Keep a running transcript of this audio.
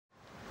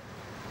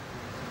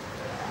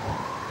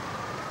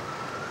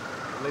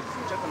Ladies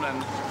and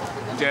gentlemen,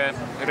 dear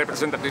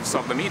representatives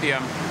of the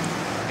media,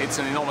 it's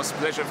an enormous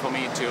pleasure for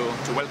me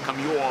to welcome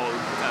you all,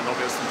 and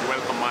obviously to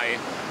welcome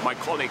my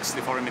colleagues,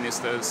 the foreign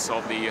ministers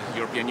of the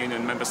European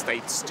Union member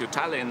states, to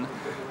Tallinn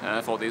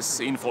for this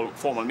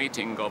informal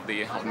meeting of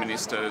the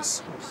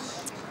ministers.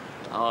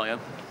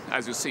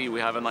 As you see, we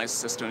have a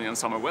nice Estonian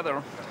summer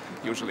weather.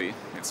 Usually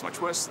it's much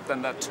worse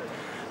than that.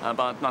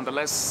 But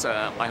nonetheless,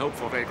 I hope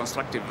for a very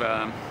constructive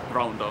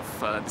round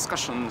of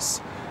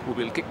discussions. We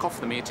will kick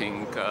off the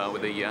meeting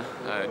with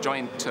a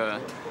joint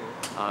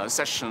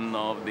session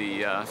of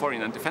the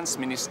foreign and defense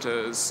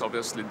ministers,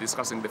 obviously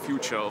discussing the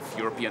future of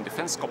European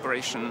defense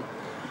cooperation.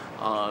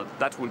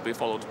 That will be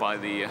followed by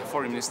the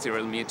foreign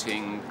ministerial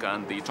meeting,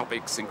 and the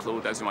topics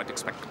include, as you might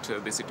expect,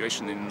 the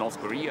situation in North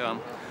Korea,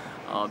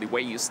 the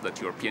ways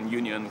that European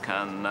Union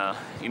can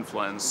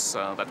influence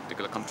that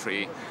particular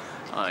country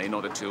in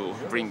order to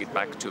bring it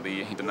back to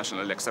the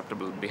internationally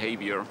acceptable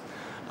behavior.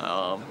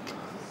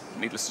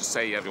 Needless to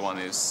say, everyone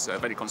is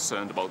very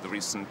concerned about the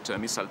recent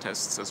missile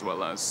tests as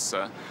well as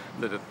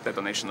the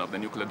detonation of the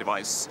nuclear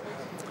device.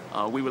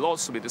 We will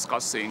also be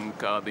discussing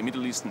the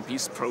Middle Eastern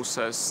peace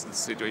process, the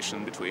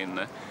situation between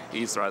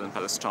Israel and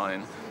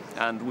Palestine,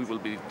 and we will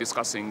be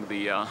discussing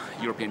the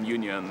European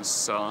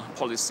Union's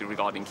policy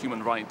regarding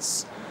human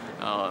rights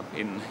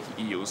in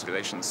EU's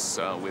relations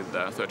with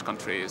third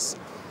countries.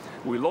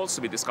 We will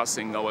also be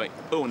discussing our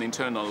own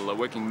internal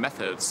working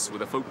methods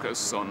with a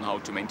focus on how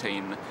to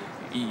maintain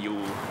EU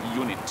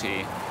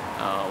unity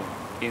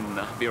in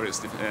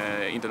various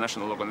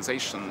international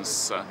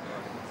organizations.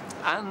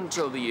 And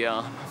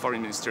the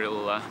foreign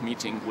ministerial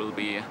meeting will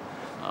be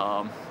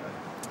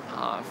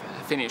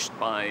finished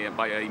by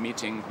a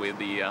meeting with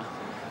the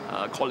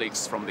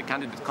colleagues from the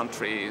candidate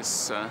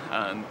countries,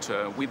 and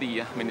with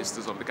the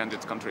ministers of the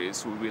candidate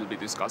countries we will be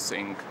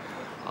discussing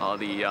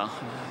the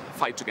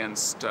fight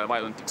against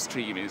violent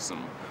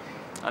extremism.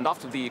 And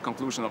after the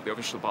conclusion of the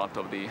official part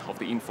of the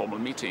informal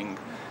meeting,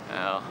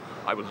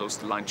 I will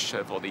host lunch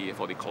for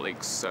the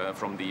colleagues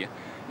from the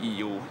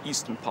EU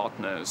Eastern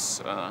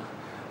partners.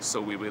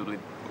 So we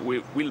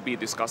will be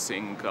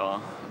discussing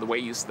the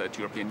ways that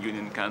European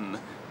Union can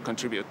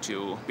contribute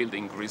to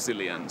building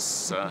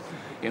resilience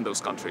in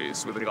those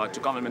countries with regard to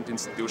government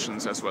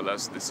institutions as well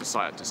as the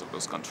societies of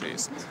those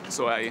countries.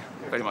 So I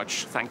very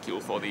much thank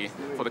you for the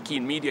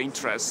keen media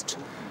interest,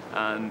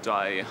 and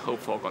I hope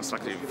for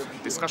constructive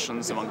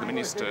discussions among the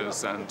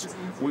ministers, and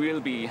we will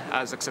be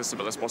as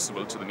accessible as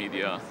possible to the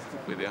media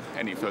with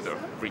any further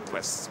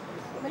requests.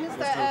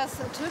 Minister,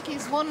 as Turkey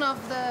is one of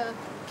the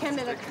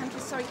candidate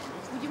countries, sorry,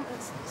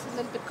 it's a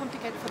little bit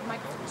complicated for the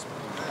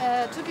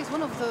microphone. Turkey is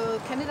one of the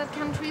candidate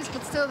countries,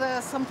 but still there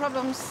are some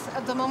problems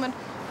at the moment.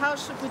 How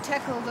should we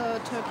tackle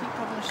the Turkey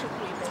problem? Should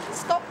we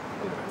stop?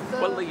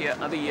 Well,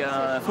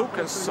 the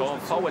focus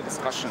of our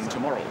discussion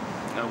tomorrow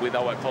with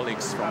our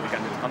colleagues from the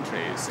candidate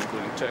countries,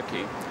 including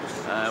Turkey,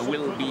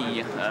 will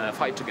be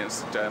fight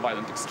against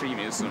violent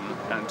extremism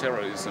and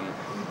terrorism.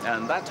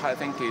 And that, I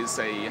think, is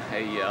a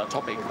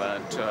topic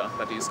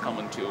that is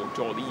common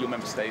to all EU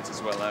member states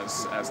as well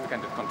as the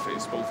candidate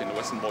countries, both in the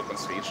Western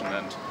Balkans region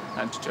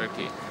and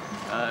Turkey.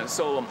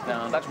 So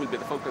that will be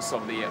the focus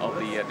of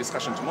the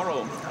discussion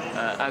tomorrow.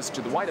 As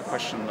to the wider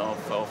question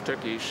of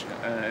Turkey's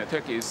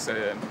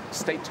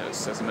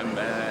status as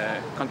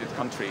a candidate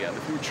country and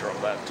the future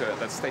of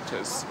that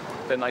status,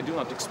 then I do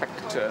not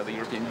expect the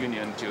European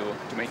Union to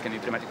make any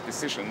dramatic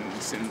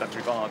decisions in that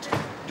regard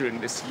during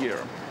this year.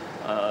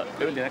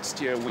 Early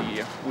next year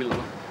we will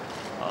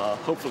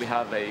hopefully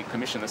have a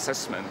Commission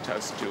assessment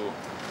as to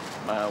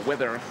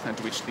whether and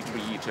to which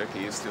degree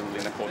Turkey is still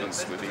in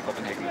accordance with the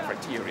Copenhagen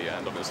criteria,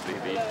 and obviously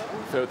the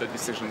further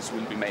decisions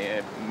will be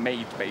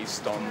made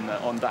based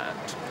on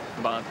that.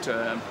 But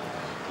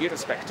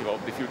irrespective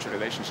of the future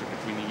relationship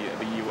between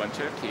the EU and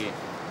Turkey,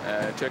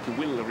 Turkey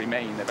will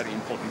remain a very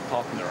important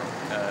partner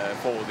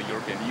for the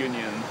European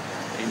Union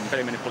in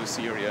very many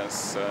policy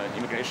areas.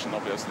 Immigration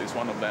obviously is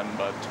one of them,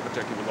 but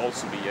Turkey will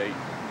also be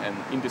an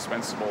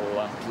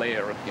indispensable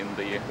player in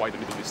the wider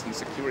Middle Eastern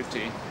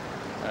security.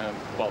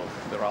 Well,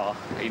 there are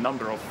a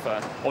number of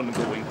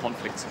ongoing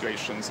conflict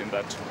situations in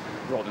that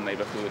broader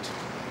neighborhood.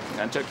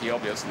 And Turkey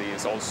obviously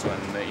is also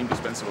an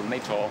indispensable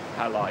NATO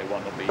ally,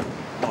 one of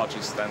the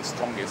largest and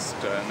strongest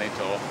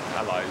NATO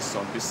allies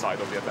on this side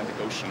of the Atlantic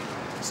Ocean.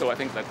 So I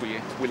think that we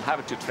will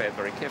have to tread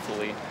very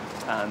carefully,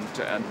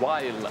 and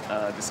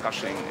while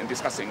discussing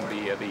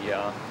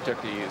the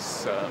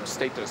Turkey's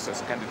status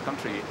as a candidate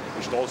country,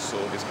 we should also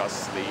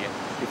discuss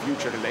the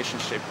future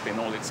relationship in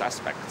all its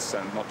aspects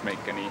and not make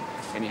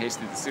any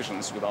hasty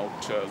decisions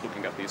without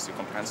looking at the issue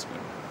comprehensively.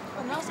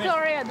 North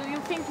Korea, do you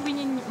think we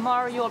need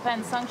more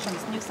European sanctions,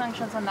 new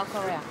sanctions on North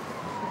Korea?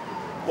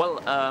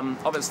 Well,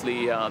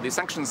 obviously the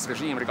sanctions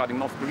regime regarding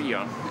North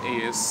Korea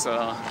is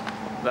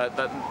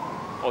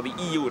or the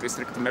EU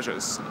restrictive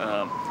measures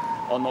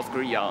on North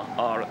Korea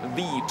are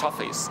the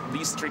toughest,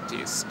 the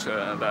strictest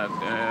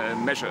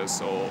measures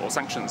or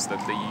sanctions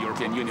that the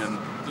European Union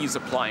is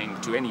applying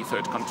to any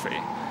third country.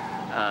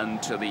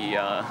 And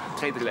the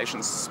trade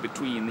relations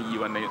between the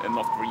EU and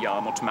North Korea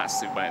are not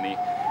massive by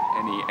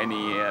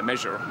any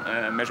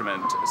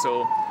measurement.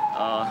 So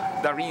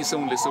there is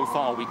only so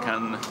far we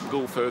can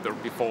go further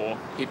before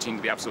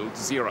hitting the absolute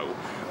zero.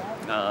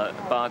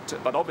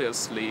 But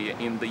obviously,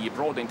 in the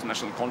broad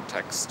international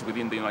context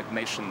within the United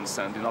Nations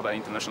and in other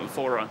international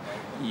fora,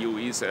 EU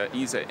is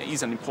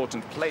an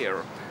important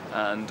player.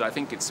 And I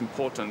think it's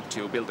important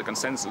to build a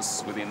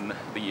consensus within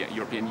the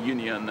European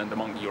Union and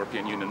among the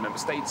European Union member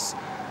states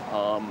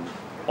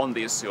on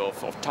the issue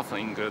of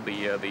toughening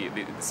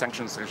the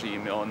sanctions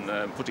regime,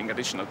 on putting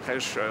additional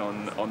pressure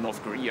on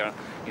North Korea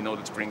in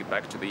order to bring it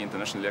back to the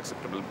internationally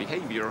acceptable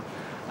behavior,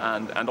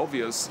 and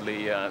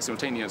obviously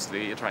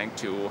simultaneously trying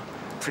to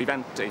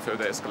prevent a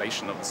further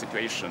escalation of the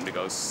situation,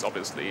 because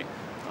obviously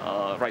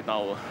right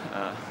now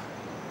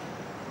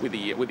with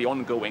the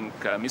ongoing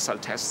missile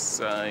tests,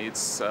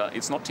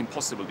 it's not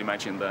impossible to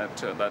imagine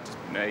that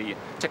a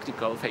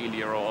technical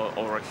failure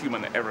or a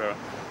human error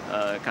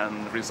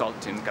can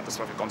result in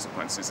catastrophic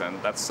consequences,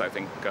 and that's, I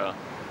think,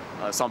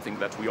 something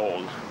that we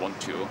all want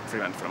to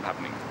prevent from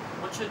happening.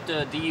 What should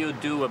the EU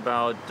do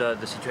about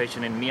the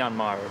situation in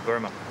Myanmar or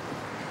Burma?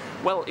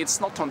 Well, it's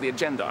not on the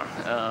agenda,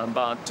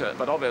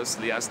 but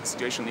obviously, as the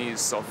situation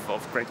is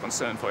of great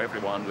concern for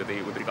everyone with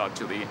regard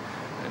to the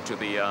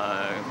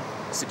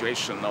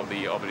situation of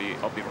the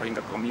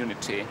Rohingya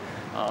community,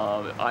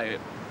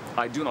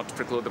 I do not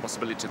preclude the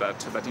possibility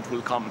that it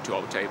will come to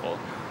our table.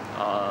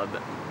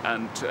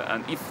 And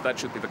if that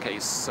should be the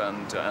case,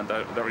 and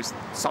there is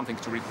something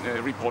to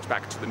report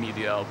back to the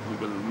media, we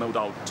will no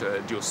doubt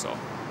do so.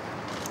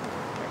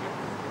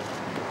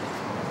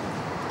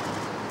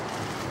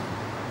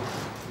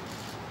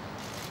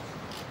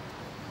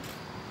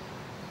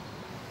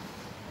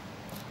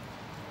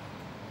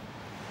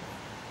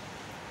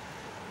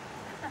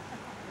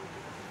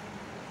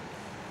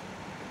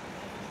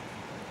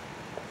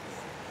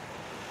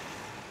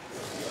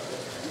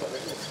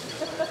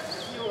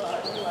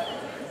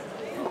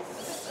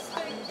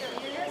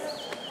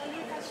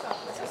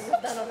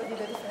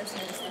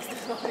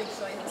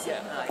 Yeah,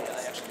 I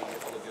actually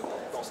followed your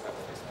doorstep.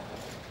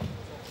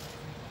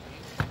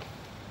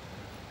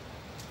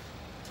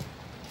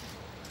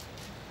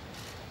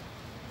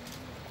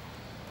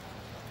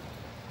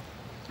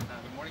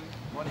 Good morning,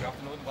 good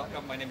afternoon,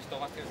 welcome. My name is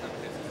Thomas. I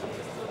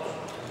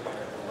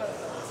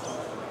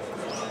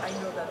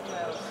know that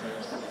well.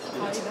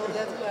 I know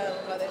that well,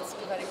 but it's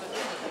very good.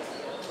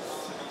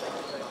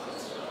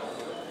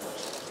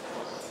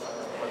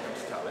 Welcome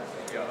to Tallinn.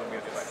 We are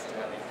delighted to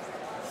have you.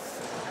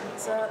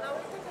 So now we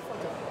take a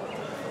photo.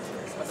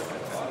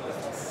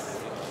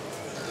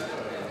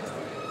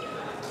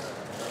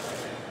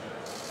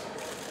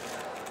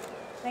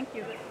 Thank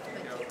you.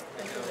 Thank you.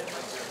 Thank you very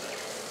much.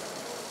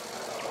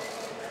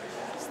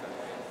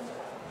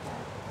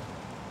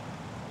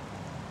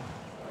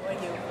 How are you?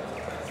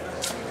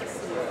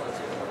 See you.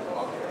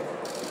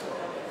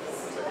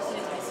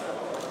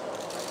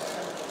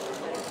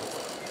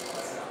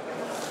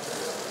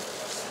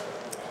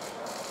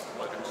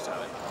 Welcome to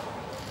Tallinn.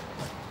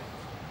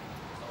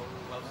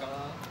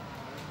 Welcome.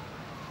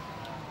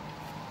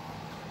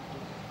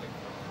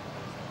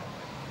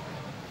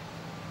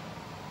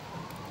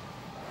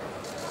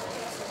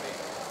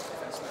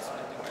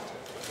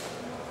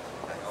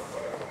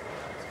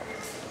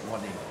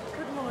 Morning.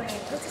 Good morning.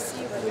 Good to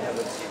see you again.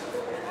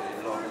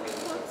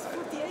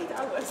 48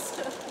 hours.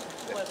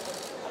 Welcome.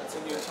 It's a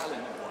new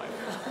Tallinn.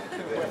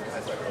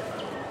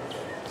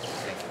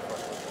 Thank you for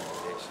the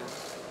invitation.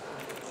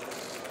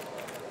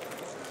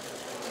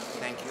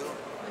 Thank you.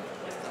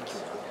 Thank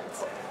you.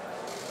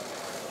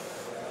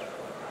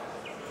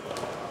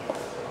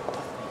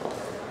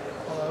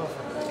 Hello.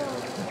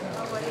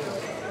 How are you?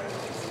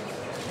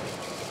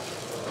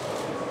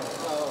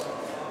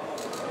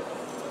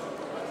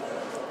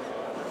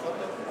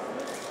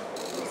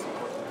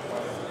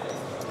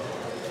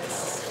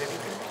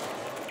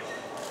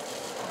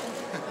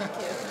 Thank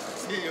you.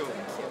 See you.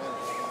 Thank you.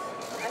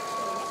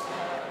 Actually,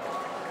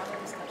 our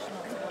discussion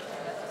on the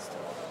let us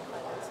tomorrow, I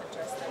would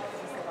suggest that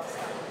this is the last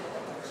time we did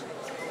a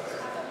handshake,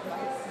 so that people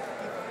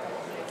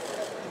calculate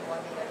that in 1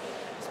 year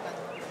we spend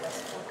more or less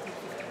 40,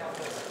 50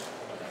 hours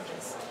on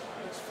this,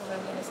 which for a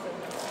minister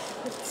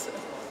is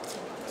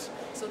too much.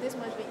 So this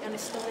might be an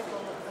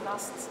historical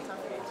last time.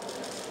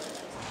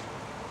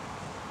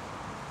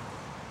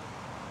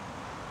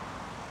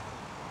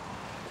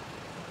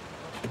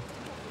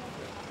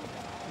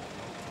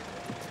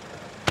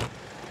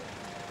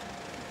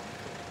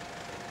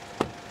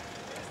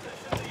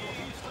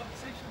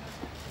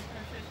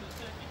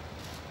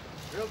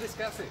 We'll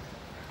discuss it.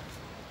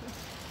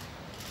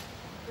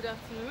 Good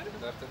afternoon.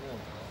 Good afternoon.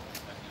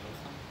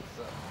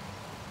 So,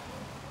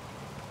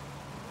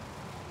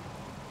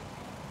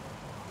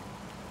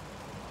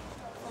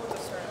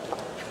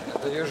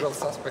 the usual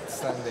suspects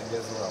standing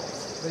as well.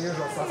 The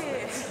usual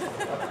suspects.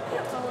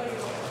 How are you?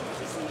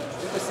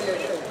 Good to see you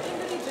again.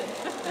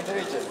 In the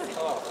region. In the region.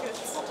 Oh.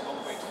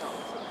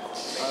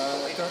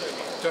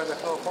 Two and a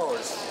half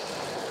hours.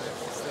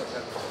 Still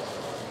have.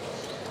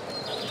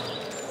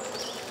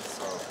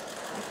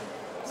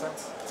 So,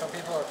 some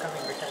people are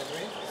coming behind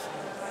me.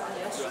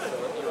 Yes, sure.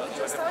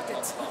 You are started.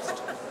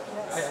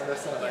 I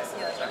understand. Yes,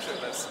 yes. Actually,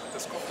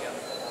 there's coffee and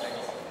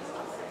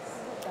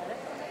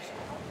Direct connection.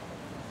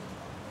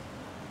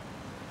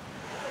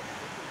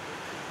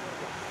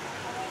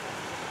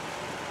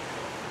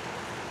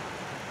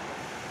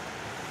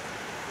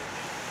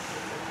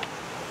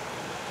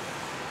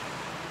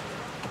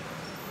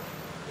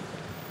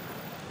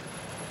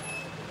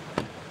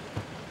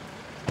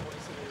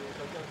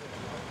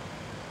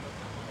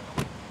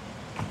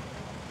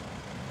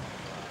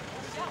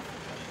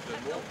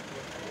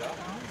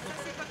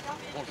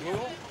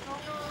 Bonjour.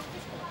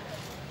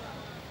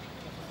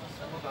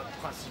 La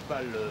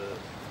principale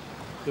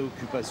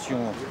préoccupation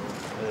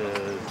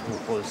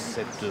pour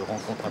cette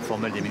rencontre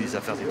informelle des ministres des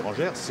Affaires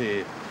étrangères,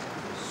 ce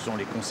sont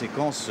les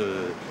conséquences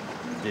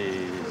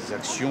des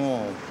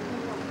actions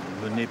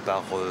menées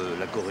par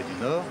la Corée du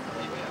Nord,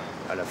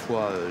 à la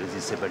fois les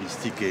essais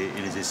balistiques et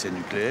les essais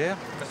nucléaires,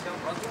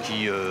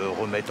 qui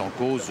remettent en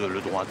cause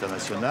le droit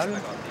international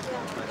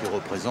et qui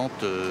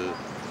représentent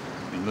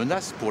une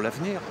menace pour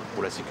l'avenir,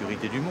 pour la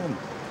sécurité du monde.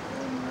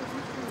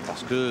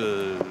 Parce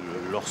que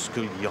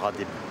lorsqu'il y aura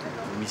des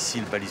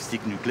missiles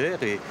balistiques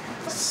nucléaires, et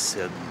ça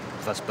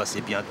va se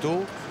passer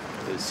bientôt,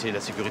 c'est la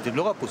sécurité de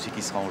l'Europe aussi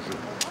qui sera en jeu.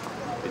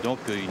 Et donc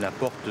il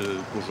importe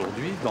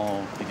qu'aujourd'hui,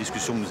 dans les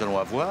discussions que nous allons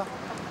avoir,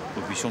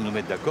 nous puissions nous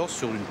mettre d'accord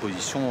sur une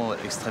position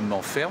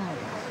extrêmement ferme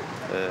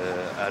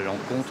à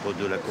l'encontre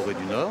de la Corée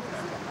du Nord,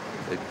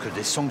 que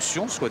des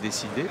sanctions soient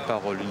décidées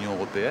par l'Union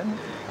européenne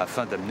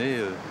afin d'amener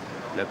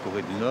la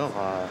Corée du Nord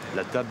à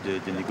la table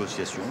des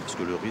négociations, parce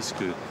que le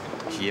risque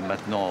qui est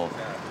maintenant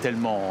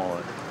tellement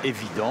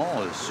évident,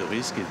 ce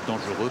risque est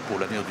dangereux pour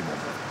l'avenir du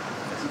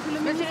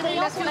monde. Monsieur le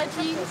Président, sur la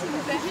Chine, s'il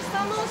vous plaît. Juste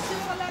un mot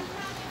sur la...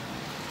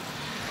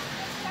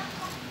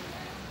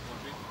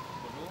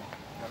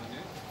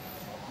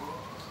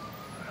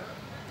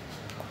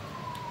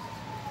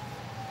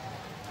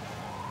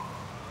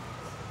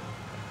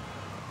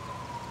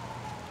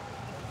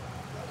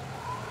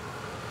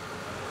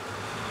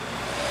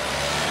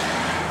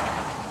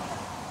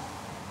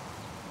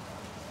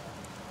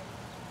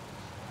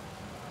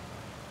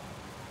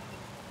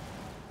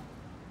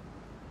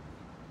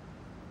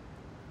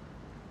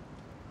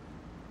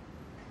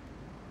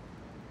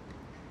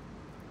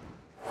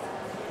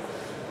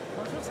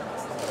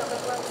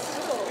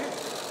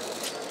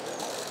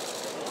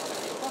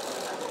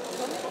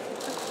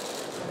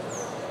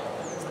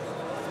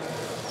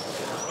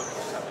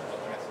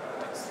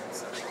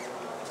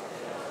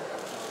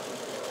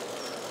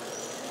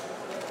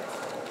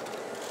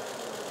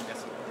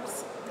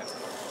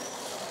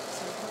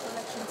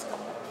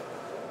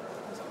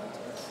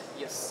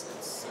 yes,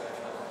 it's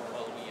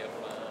well, we have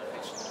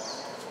reached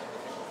some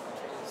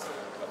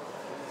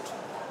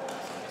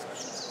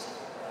discussions.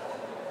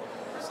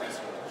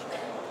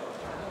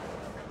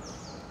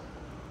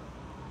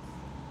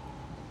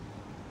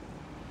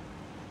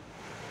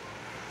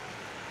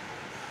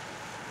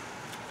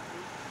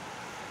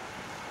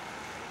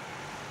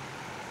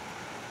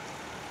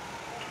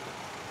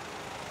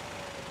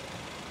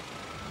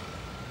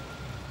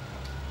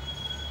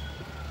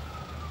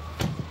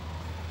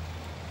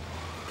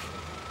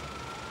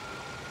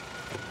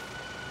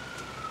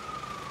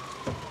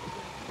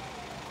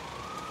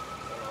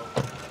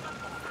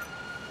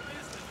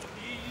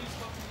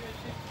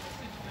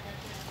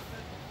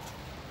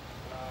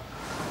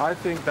 I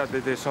think that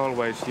it is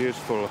always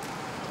useful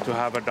to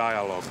have a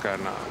dialogue,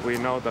 and we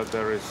know that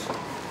there is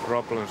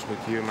problems with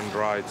human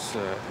rights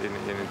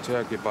in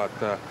Turkey, but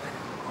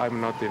I'm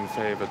not in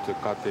favor to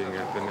cutting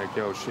the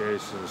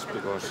negotiations,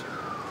 because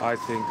I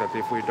think that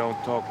if we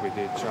don't talk with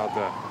each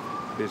other,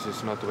 this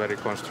is not a very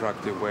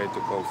constructive way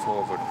to go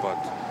forward. But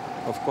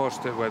of course,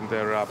 when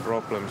there are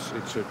problems,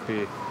 it should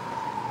be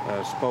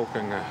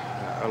spoken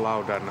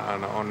aloud and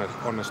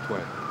honest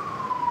way.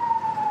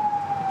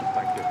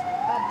 Thank you.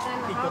 But then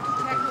how to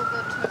tackle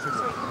the Turkish...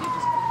 Sorry, could you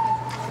just...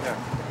 Yeah.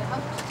 How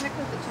to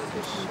tackle the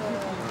Turkish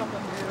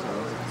problem?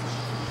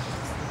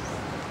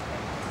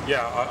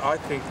 Yeah, I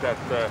think that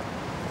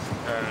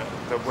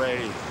the way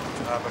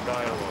to have a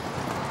dialogue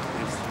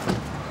is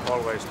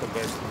always the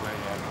best way.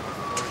 And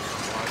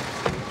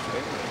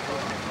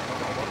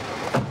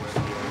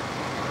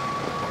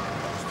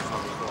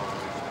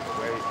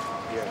way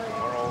here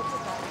tomorrow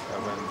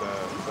when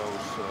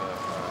those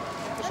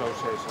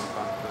negotiations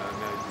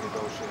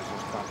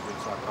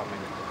countries are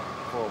coming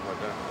forward.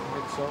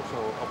 It's also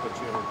an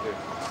opportunity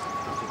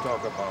to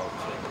talk about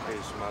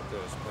these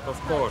matters. But of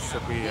course,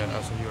 we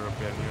as a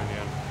European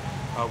Union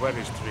are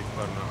very strict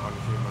on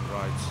human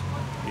rights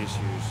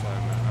issues,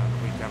 and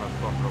we cannot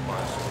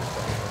compromise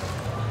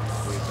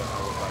with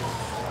our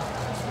values.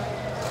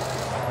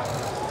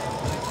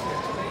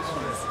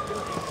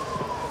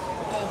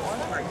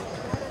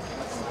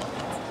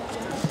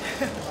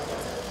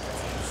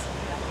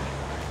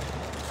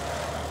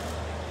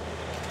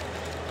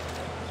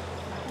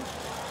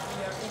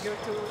 We are eager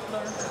to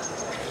learn.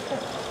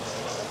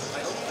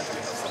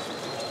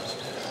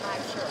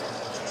 I'm sure.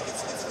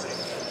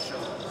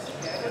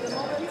 For the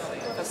moment, for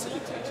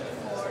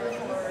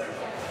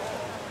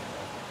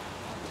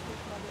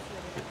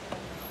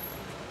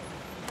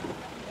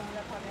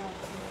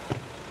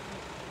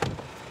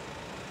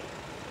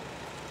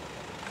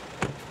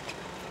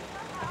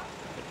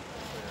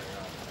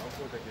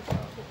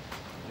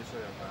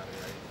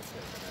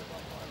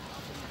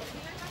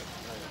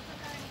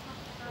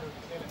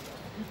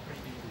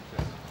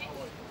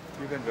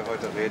wenn wir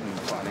heute reden,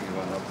 vor allem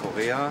über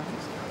Nordkorea.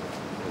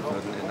 Wir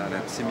würden in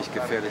eine ziemlich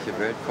gefährliche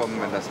Welt kommen,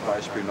 wenn das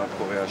Beispiel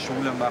Nordkorea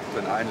Schule macht.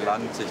 Wenn ein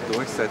Land sich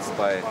durchsetzt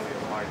bei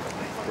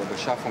der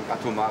Beschaffung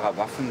atomarer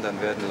Waffen,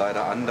 dann werden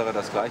leider andere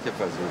das Gleiche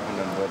versuchen.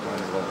 Dann würden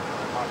unsere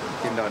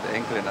Kinder und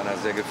Enkel in einer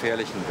sehr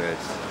gefährlichen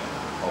Welt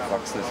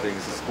aufwachsen. Deswegen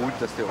ist es gut,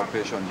 dass die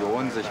Europäische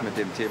Union sich mit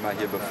dem Thema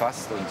hier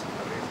befasst und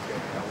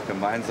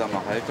gemeinsame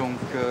Haltung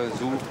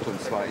sucht, und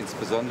zwar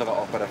insbesondere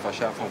auch bei der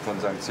Verschärfung von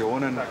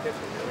Sanktionen.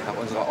 Nach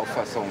unserer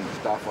Auffassung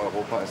darf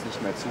Europa es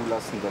nicht mehr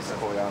zulassen, dass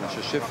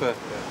koreanische Schiffe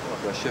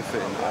oder Schiffe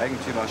in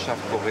Eigentümerschaft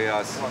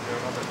Koreas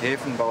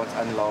Häfen bei uns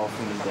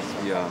anlaufen, dass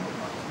wir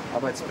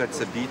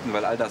Arbeitsplätze bieten,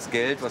 weil all das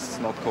Geld, was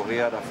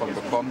Nordkorea davon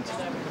bekommt,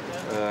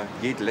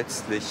 geht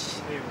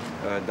letztlich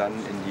dann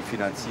in die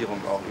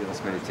Finanzierung auch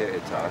ihres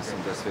Militäretats.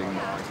 Und deswegen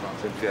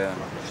sind wir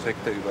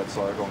strikt der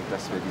Überzeugung,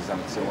 dass wir die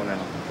Sanktionen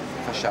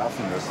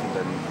verschärfen müssen,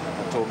 denn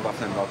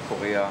Atomwaffen in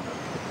Nordkorea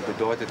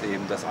bedeutet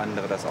eben, dass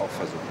andere das auch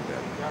versuchen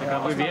werden.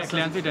 Aber wie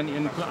erklären Sie denn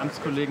Ihren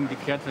Amtskollegen die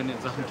Kehrtwende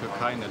in Sachen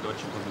Türkei in der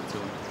deutschen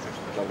Position?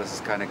 Ich glaube, dass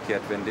es keine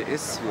Kehrtwende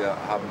ist. Wir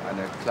haben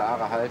eine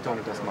klare Haltung,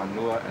 dass man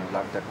nur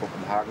entlang der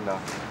Kopenhagener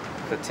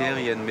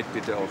Kriterien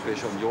Mitglied der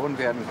Europäischen Union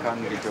werden kann.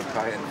 Die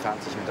Türkei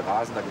entfernt sich mit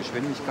rasender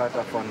Geschwindigkeit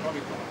davon.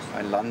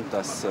 Ein Land,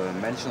 das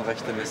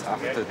Menschenrechte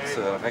missachtet,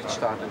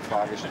 Rechtsstaat in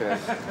Frage stellt,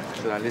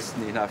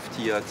 Journalisten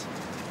inhaftiert,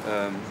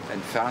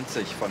 entfernt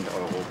sich von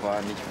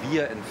Europa. Nicht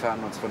wir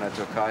entfernen uns von der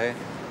Türkei,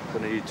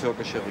 sondern die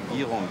türkische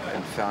Regierung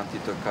entfernt die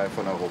Türkei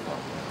von Europa.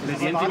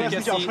 War das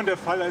nicht auch schon der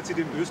Fall, als Sie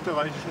dem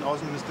österreichischen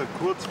Außenminister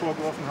Kurz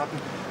vorgeworfen hatten,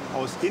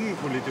 aus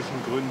innenpolitischen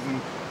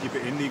Gründen die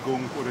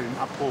Beendigung oder den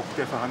Abbruch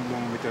der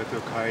Verhandlungen mit der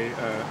Türkei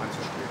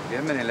anzustreben? Wir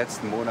haben in den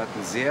letzten Monaten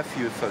sehr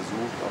viel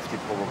versucht, auf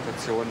die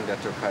Provokationen der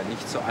Türkei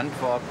nicht zu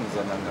antworten,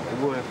 sondern in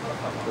Ruhe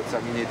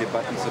sozusagen in die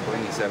Debatten zu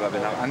bringen. Ich selber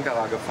bin nach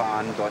Ankara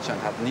gefahren.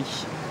 Deutschland hat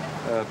nicht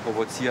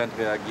provozierend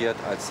reagiert,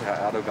 als Herr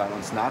Erdogan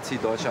uns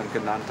Nazi-Deutschland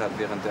genannt hat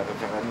während der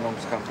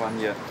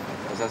Referendumskampagne.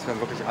 Das heißt, wir haben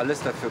wirklich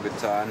alles dafür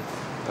getan,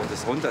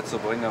 das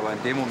runterzubringen. Aber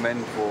in dem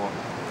Moment, wo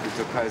die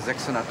Türkei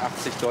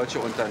 680 deutsche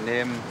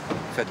Unternehmen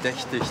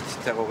verdächtigt,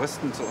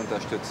 Terroristen zu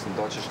unterstützen,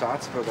 deutsche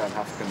Staatsbürger in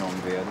Haft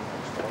genommen werden,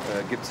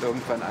 gibt es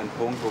irgendwann einen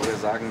Punkt, wo wir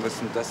sagen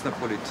müssen, das ist eine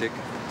Politik,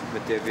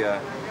 mit der wir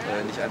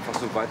nicht einfach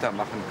so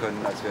weitermachen können,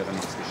 als wäre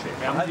nichts geschehen.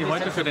 Haben Sie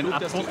heute für den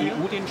Abbruch dass die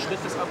EU den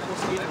Schritt des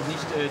Abbruchs geht und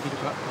nicht die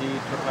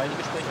Türkei die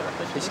Gespräche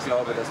abbrechen? Ich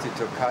glaube, dass die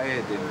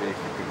Türkei den Weg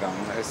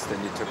gegangen ist,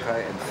 denn die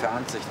Türkei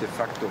entfernt sich de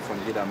facto von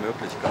jeder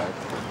Möglichkeit.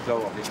 Ich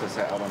glaube auch nicht, dass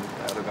Herr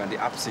Erdogan die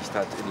Absicht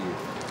hat, in die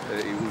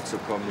EU zu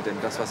kommen, denn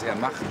das, was er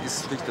macht,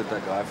 ist schlicht und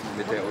ergreifend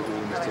mit der EU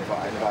nicht zu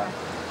vereinbaren.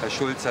 Herr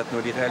Schulz hat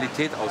nur die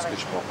Realität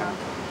ausgesprochen,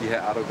 die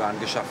Herr Erdogan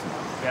geschaffen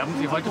hat. Werben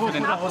Sie heute für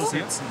den Abbruch?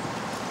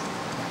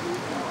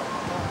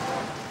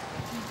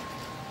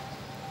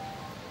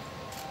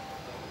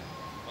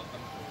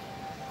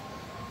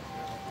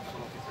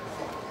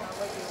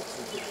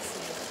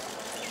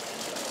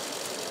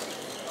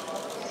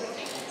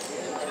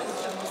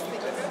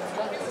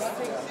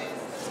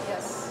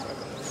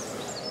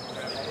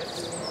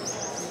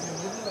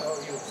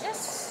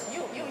 Yes,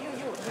 you.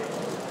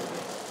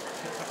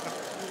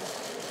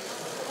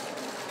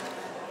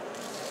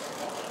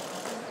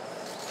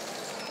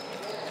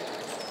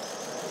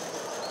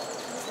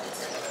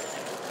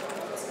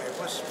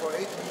 I was for 8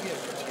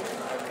 years here.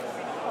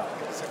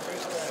 It was the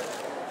first time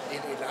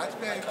in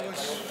Latvia it was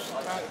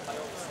started.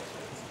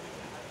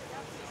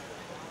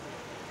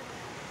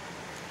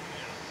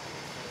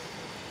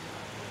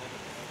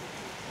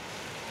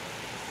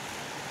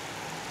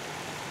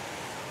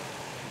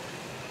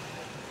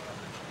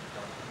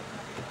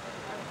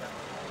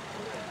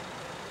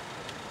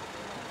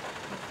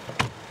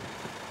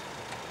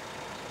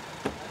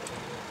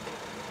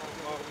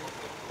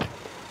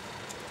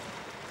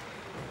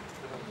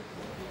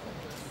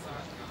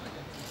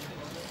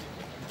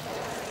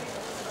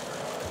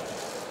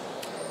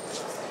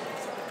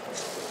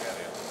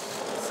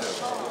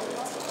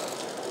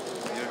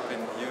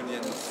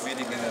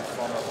 Meeting in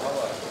informal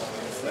power.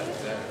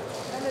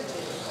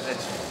 Energy.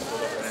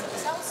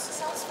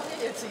 Sounds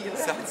familiar to you.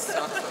 Sounds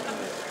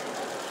familiar.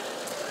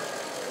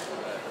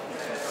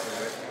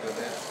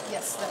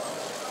 Yes,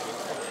 definitely.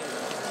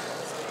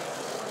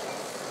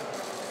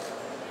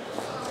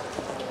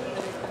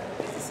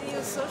 See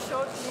you so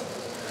shortly.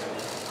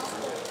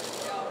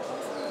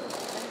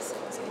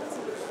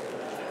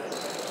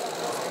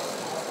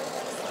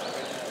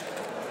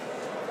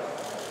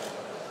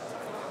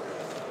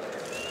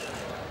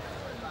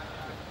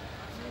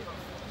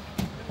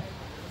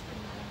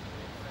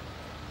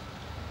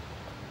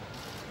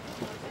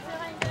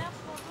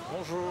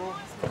 Bonjour.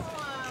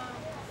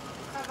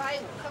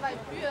 On travaille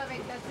plus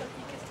avec la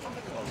Turquie. Qu'est-ce qu'on peut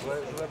faire?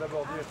 Je voudrais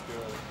d'abord dire que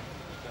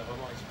je tiens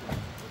vraiment à exprimer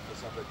notre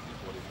sympathie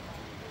pour les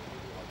victimes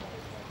de l'ouragan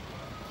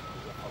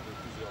qui a frappé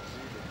plusieurs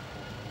îles et qui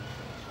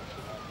continue son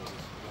chemin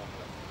progressivement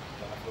vers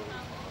la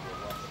Floride. On va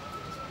voir si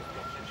il y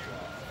a quelque chose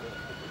à faire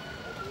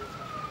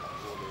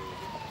pour les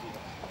victimes.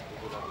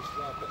 Au-delà de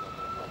cela, bien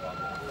entendu, on va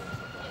aborder un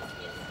certain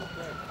nombre de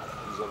problèmes.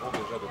 Nous avons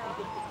déjà depuis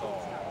quelque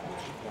temps en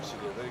Belgique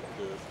considéré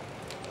que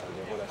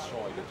les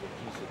relations avec la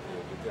Turquie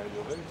s'étaient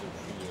détériorées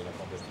depuis la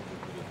tentative de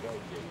coup d'État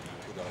et qu'il y a eu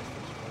beaucoup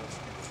d'arrestations.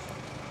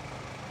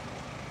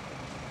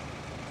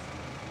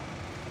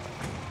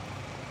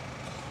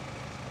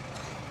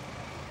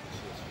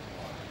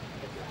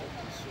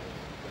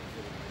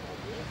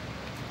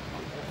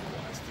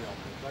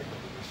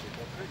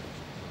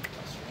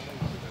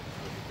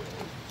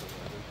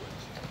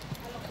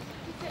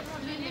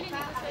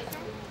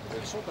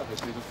 Elles sont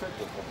arrêtées de fait,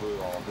 donc on peut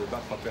en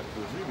débattre à perte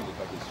de vue, mais il n'est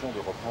pas question de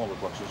reprendre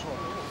quoi que ce soit.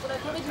 Pour la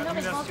Corée du Nord,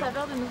 ils sont en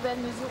faveur de nouvelles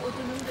mesures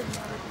autonomes de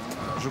l'Union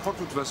européenne. Je crois que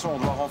de toute façon, on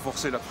doit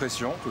renforcer la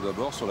pression, tout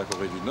d'abord, sur la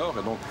Corée du Nord,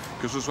 et donc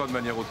que ce soit de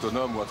manière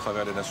autonome ou à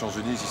travers les Nations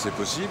Unies, si c'est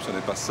possible, ce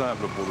n'est pas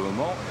simple pour le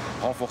moment,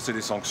 renforcer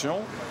les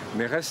sanctions,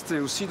 mais rester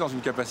aussi dans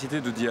une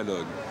capacité de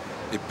dialogue.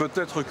 Et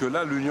peut-être que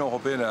là, l'Union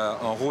européenne a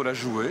un rôle à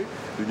jouer.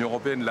 L'Union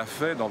européenne l'a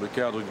fait dans le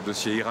cadre du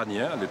dossier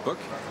iranien à l'époque,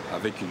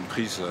 avec une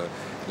prise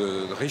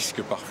de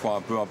risque parfois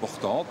un peu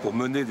importante pour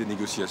mener des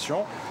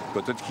négociations.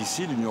 Peut-être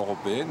qu'ici, l'Union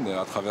européenne,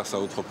 à travers sa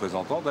haute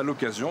représentante, a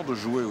l'occasion de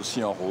jouer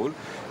aussi un rôle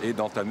et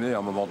d'entamer à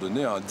un moment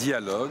donné un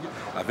dialogue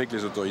avec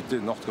les autorités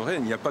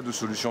nord-coréennes. Il n'y a pas de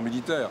solution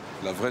militaire.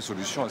 La vraie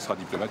solution, elle sera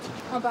diplomatique.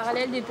 En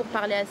parallèle des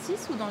pourparlers à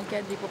 6 ou dans le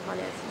cadre des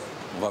pourparlers à 6 ?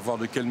 On va voir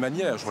de quelle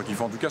manière. Je crois qu'il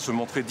faut en tout cas se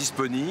montrer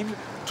disponible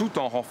tout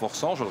en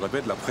renforçant, je le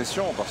répète, la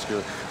pression, parce que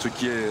ce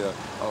qui est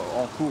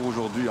en cours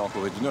aujourd'hui en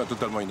Corée du Nord est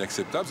totalement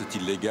inacceptable, c'est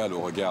illégal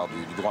au regard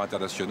du droit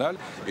international.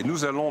 Et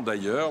nous allons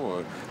d'ailleurs,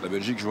 la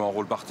Belgique joue un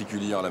rôle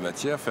particulier en la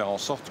matière, faire en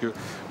sorte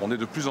qu'on ait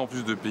de plus en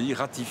plus de pays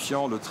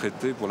ratifiant le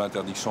traité pour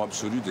l'interdiction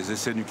absolue des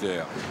essais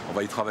nucléaires. On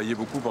va y travailler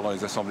beaucoup pendant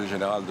les assemblées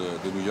générales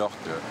de New York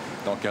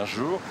dans 15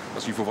 jours,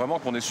 parce qu'il faut vraiment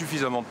qu'on ait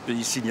suffisamment de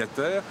pays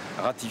signataires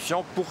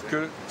ratifiant pour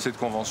que cette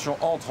convention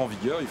entre en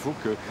vigueur. Il faut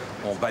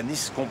qu'on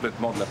bannisse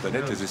complètement de la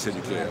planète les essais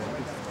nucléaires.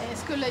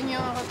 Est-ce que l'Union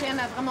européenne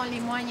a vraiment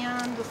les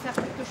moyens de faire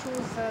quelque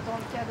chose dans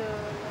le cas de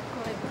la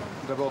Corée du Nord?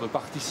 D'abord de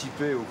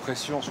participer aux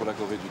pressions sur la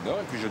Corée du Nord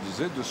et puis je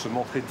disais de se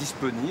montrer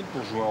disponible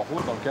pour jouer un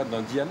rôle dans le cadre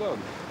d'un dialogue.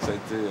 Ça a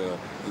été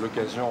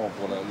l'occasion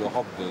pour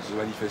l'Europe de se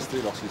manifester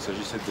lorsqu'il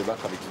s'agissait de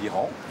débattre avec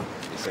l'Iran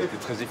et ça a été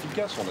très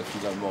efficace. On a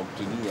finalement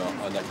obtenu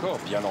un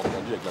accord, bien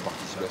entendu avec la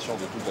participation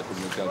de toute la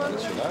communauté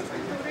internationale.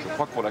 Je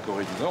crois que pour la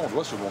Corée du Nord, on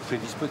doit se montrer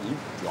disponible.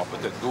 Il y aura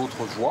peut-être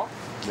d'autres voies,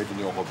 mais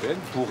l'Union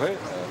européenne pourrait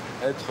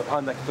être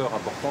un acteur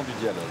important du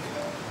dialogue.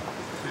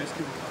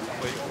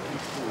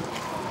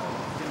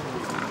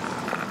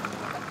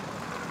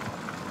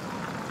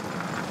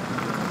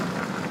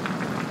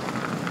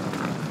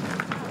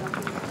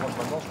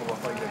 Maintenant, je ne vois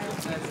pas exactement.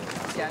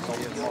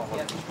 Essentiellement, avoir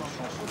une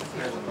discussion sur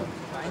lequel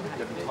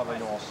nous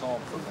travaillons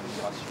ensemble sur la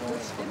migration,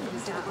 sur le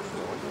terrorisme,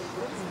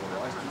 pour le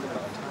reste du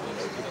débat.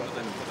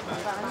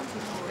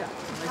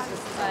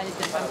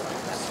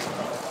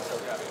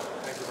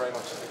 Thank you very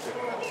much.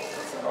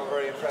 Oh,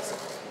 very impressive.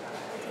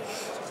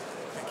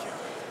 Thank you.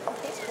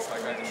 It's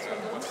like I can tell.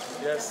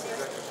 Yes,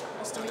 exactly.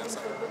 Estonian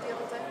side.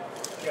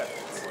 Yeah.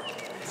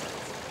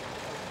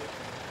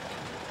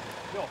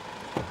 No.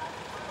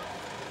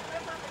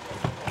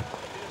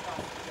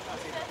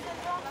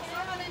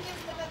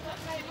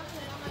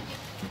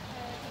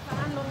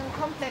 Verhandlungen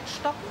komplett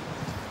stoppen?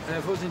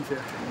 Wo sind wir?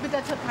 Mit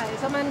der Türkei.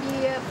 Soll man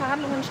die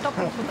Verhandlungen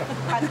stoppen?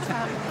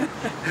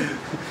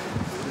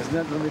 Das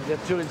nennt man mit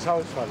der Tür ins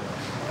Haus fallen.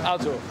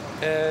 Also,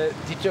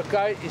 die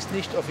Türkei ist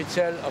nicht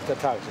offiziell auf der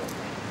Tagesordnung.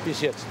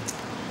 Bis jetzt.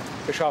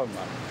 Wir schauen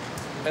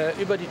mal.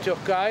 Über die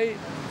Türkei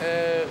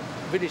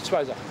will ich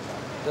zwei Sachen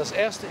sagen. Das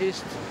erste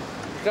ist,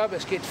 ich glaube,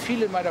 es geht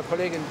vielen meiner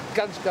Kollegen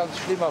ganz, ganz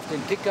schlimm auf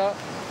den Ticker,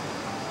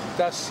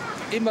 dass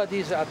immer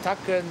diese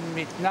Attacken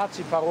mit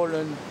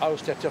Nazi-Parolen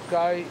aus der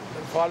Türkei,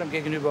 vor allem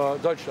gegenüber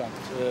Deutschland,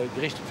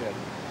 gerichtet werden.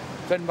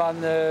 Wenn man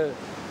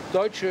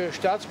deutsche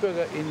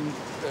Staatsbürger in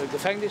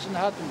Gefängnissen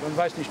hat und man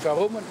weiß nicht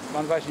warum,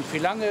 man weiß nicht wie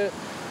lange,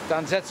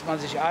 dann setzt man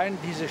sich ein,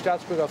 diese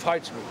Staatsbürger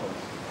freizubekommen.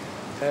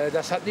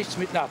 Das hat nichts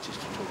mit Nazis zu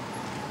tun.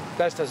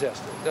 Das ist das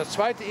Erste. Das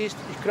Zweite ist,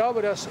 ich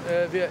glaube, dass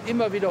wir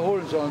immer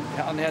wiederholen sollen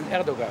an Herrn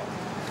Erdogan,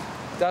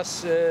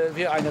 dass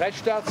wir ein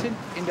Rechtsstaat sind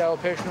in der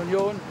Europäischen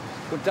Union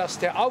und dass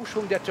der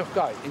Aufschwung der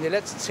Türkei in den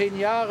letzten 10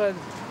 Jahren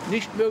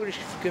nicht möglich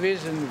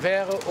gewesen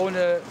wäre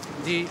ohne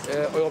die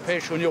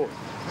Europäische Union.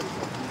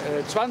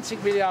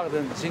 20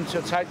 Milliarden sind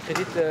zurzeit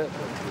Kredite,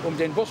 um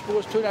den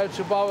Bosporus-Tunnel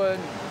zu bauen,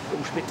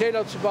 um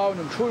Spitäler zu bauen,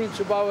 um Schulen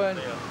zu bauen,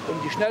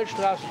 um die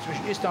Schnellstraße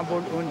zwischen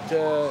Istanbul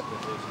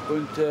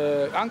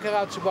und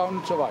Ankara zu bauen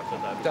und so weiter.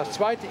 Das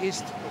Zweite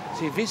ist,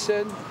 Sie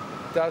wissen,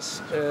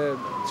 dass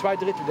 2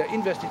 Drittel der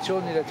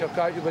Investitionen in der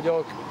Türkei über die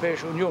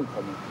Europäische Union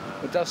kommen.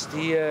 Und dass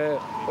die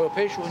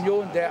Europäische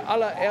Union der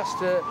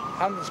allererste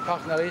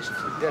Handelspartner ist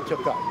der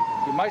Türkei.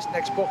 Die meisten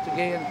Exporte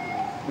gehen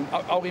und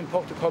auch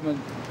Importe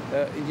kommen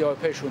in die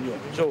Europäische Union.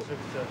 So,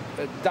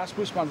 das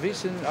muss man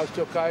wissen als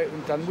Türkei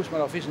und dann muss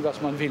man auch wissen,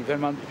 was man will. Wenn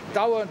man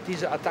dauernd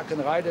diese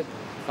Attacken reitet,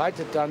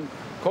 dann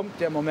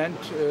kommt der Moment,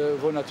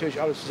 wo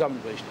natürlich alles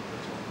zusammenbricht.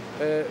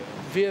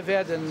 Wir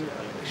werden,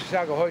 ich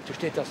sage heute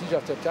steht das nicht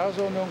auf der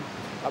Tagesordnung,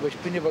 aber ich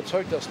bin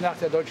überzeugt, dass nach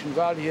der deutschen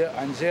Wahl hier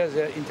ein sehr,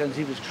 sehr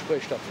intensives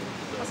Gespräch stattfindet.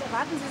 Was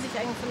erwarten Sie sich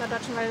eigentlich von der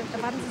deutschen Wahl?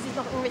 Erwarten Sie sich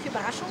noch irgendwelche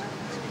Überraschungen?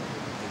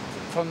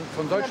 von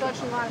Deutschland? In der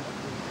deutschen Wahl.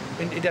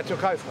 In der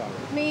Türkei-Frage?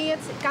 Nee,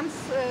 jetzt ganz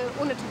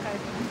ohne Türkei.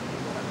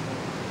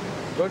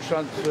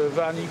 Deutschland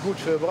war nie gut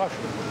für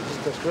Überraschungen. Es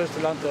ist das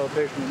größte Land der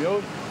Europäischen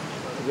Union.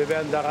 Wir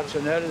werden da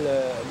rationell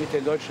mit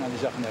den Deutschen an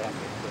die Sachen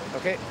herangehen.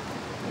 Okay?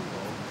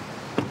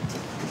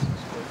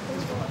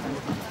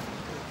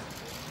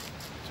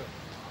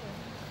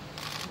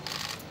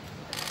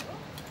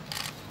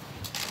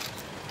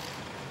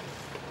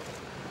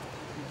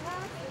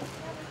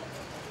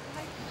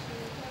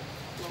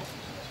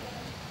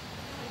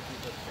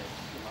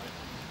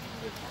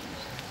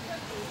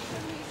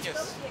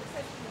 Yes.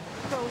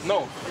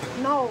 No.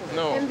 No.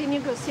 No. And the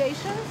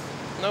negotiations?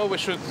 No, we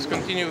should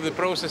continue the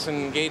process and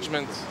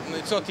engagement.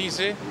 It's not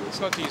easy. It's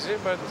not easy,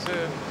 but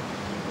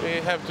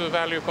we have to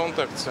value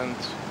contacts. And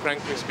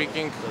frankly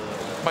speaking,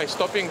 by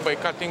stopping, by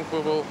cutting, we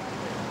will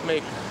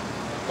make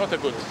not a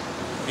good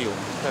deal.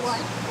 Why?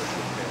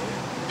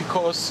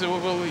 Because we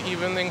will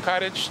even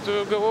encourage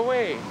to go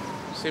away.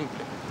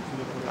 Simply,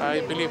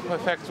 I believe the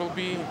effect will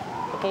be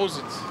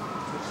opposite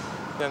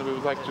than we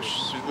would like to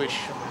wish.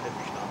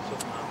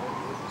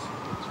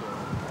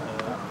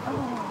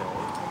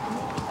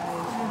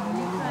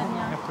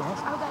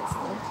 Oh, that's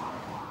good.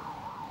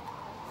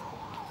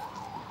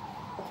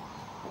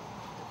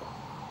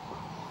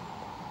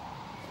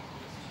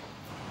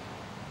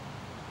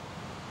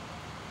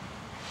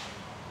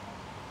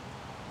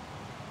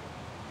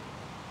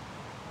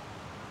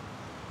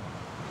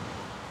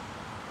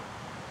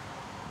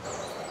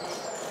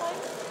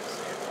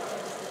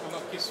 I will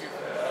not kiss you.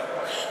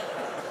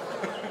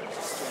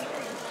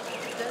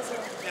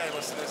 Yeah, it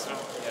was this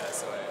round. Yeah,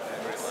 so I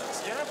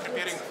realized. Yeah,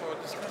 preparing for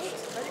discussion.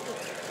 Very good.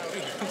 No,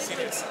 really,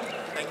 serious.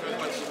 Thank you very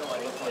much.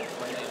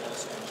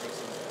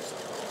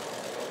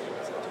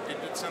 Did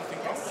you do something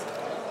wrong?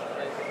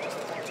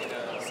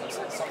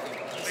 Something.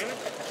 Really?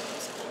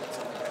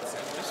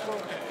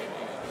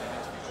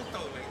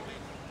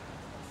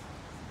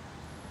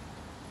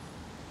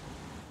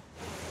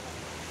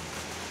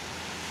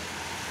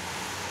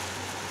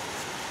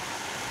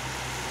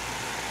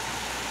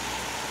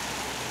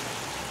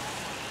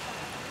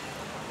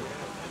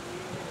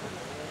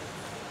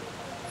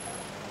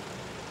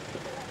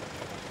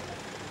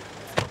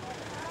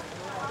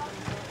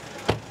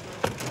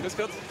 Just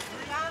go ahead.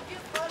 Ja, wir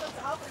freuen uns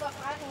auch über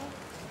Fragen,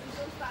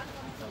 die uns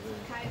beantworten zur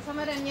Türkei. Sollen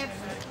wir denn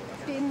jetzt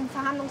den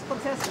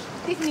Verhandlungsprozess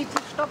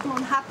definitiv stoppen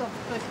und hart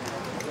durchführen?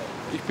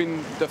 Ich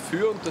bin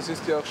dafür, und das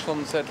ist ja auch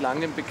schon seit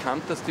langem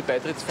bekannt, dass die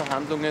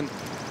Beitrittsverhandlungen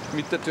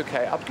mit der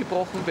Türkei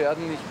abgebrochen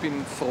werden. Ich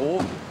bin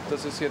froh,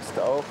 dass es jetzt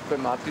auch bei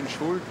Martin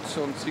Schulz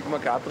und Sigmar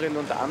Gabriel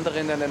und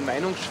anderen einen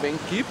Meinungsschwenk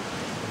gibt.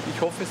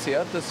 Ich hoffe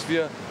sehr, dass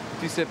wir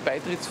diese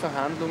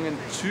Beitrittsverhandlungen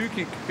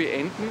zügig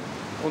beenden.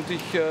 Und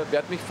ich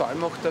werde mich vor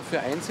allem auch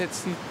dafür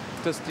einsetzen,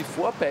 dass die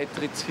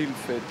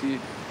Vorbeitrittshilfe, die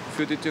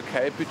für die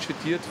Türkei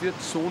budgetiert wird,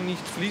 so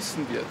nicht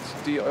fließen wird.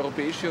 Die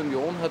Europäische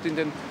Union hat in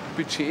den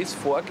Budgets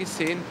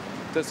vorgesehen,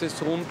 dass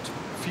es rund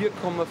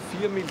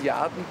 4,4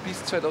 Milliarden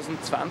bis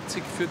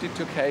 2020 für die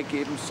Türkei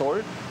geben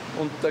soll.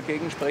 Und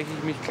dagegen spreche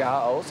ich mich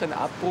klar aus. Ein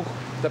Abbruch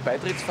der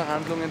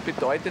Beitrittsverhandlungen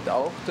bedeutet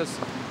auch, dass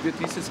wir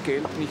dieses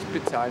Geld nicht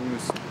bezahlen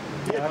müssen.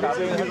 Herr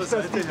Minister,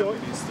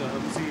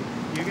 haben Sie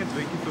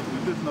irgendwelche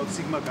Verbündeten, auch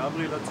Sigmar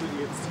Gabriel hat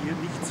jetzt hier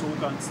nicht so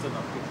ganz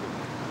danach geklungen?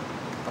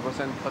 Aber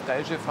sein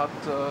Parteichef hat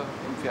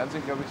im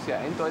Fernsehen, glaube ich, sehr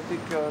eindeutig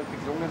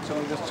geklungen,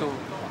 zumindest so,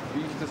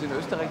 wie ich das in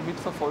Österreich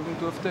mitverfolgen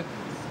durfte.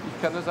 Ich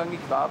kann nur sagen,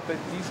 ich war bei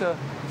dieser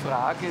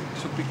Frage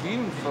zu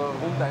Beginn vor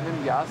rund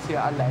einem Jahr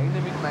sehr alleine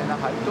mit meiner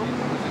Haltung.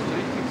 Das ist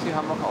richtig, Sie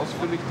haben auch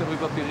ausführlich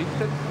darüber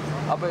berichtet.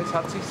 Aber es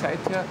hat sich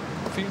seither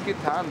viel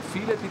getan.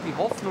 Viele, die die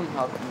Hoffnung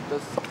hatten,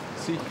 dass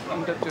sich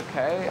in der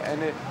Türkei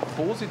eine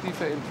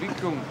positive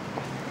Entwicklung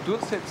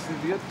durchsetzen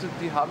wird,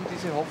 die haben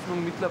diese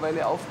Hoffnung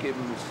mittlerweile aufgeben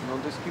müssen.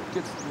 Und es gibt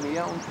jetzt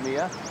mehr und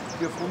mehr,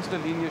 die auf unsere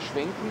Linie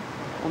schwenken.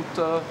 Und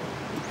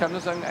ich kann nur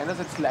sagen,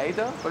 einerseits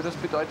leider, weil das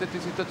bedeutet, die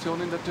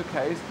Situation in der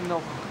Türkei ist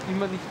noch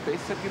immer nicht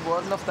besser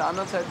geworden. Auf der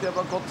anderen Seite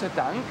aber Gott sei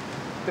Dank,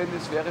 denn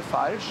es wäre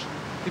falsch,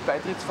 die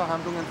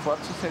Beitrittsverhandlungen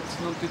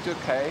fortzusetzen und die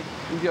Türkei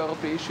in die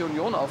Europäische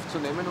Union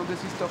aufzunehmen. Und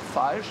es ist auch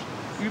falsch,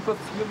 über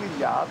 4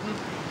 Milliarden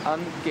an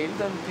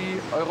Geldern,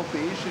 die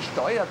europäische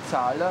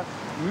Steuerzahler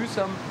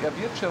mühsam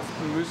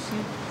erwirtschaften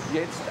müssen,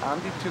 jetzt an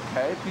die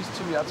Türkei bis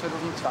zum Jahr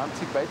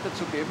 2020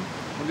 weiterzugeben.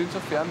 Und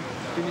insofern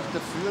bin ich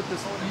dafür,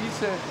 dass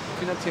diese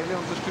finanzielle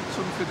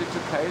Unterstützung für die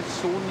Türkei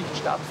so nicht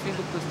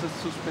stattfindet, dass das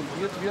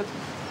suspendiert wird.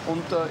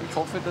 Und ich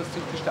hoffe, dass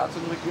sich die Staats-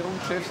 und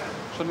Regierungschefs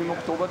schon im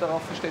Oktober darauf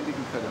verständigen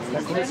können.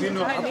 Einer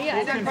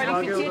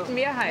qualifizierten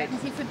Mehrheit.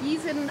 Werden Sie für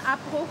diesen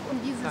Abbruch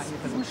und diesen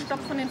Stopp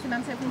von den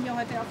Finanzhilfen hier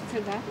heute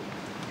offiziell da?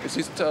 Es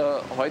ist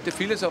heute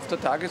vieles auf der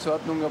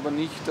Tagesordnung, aber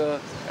nicht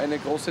eine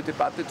große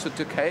Debatte zur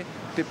Türkei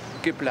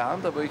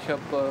geplant. Aber ich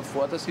habe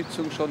vor der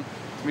Sitzung schon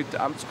mit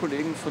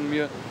Amtskollegen von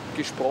mir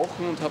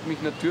gesprochen und habe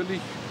mich natürlich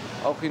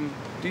auch in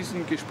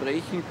diesen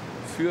Gesprächen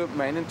für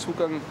meinen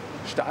Zugang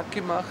stark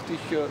gemacht.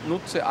 Ich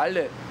nutze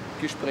alle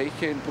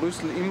Gespräche in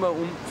Brüssel immer,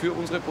 um für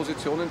unsere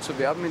Positionen zu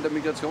werben, in der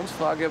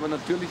Migrationsfrage, aber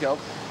natürlich auch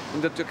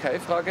in der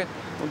Türkei-Frage.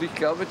 Und ich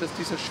glaube, dass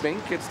dieser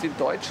Schwenk jetzt in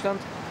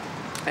Deutschland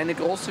eine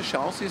große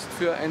Chance ist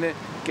für eine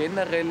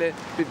generelle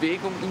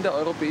Bewegung in der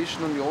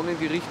Europäischen Union in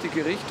die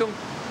richtige Richtung.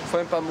 Vor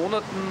ein paar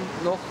Monaten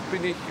noch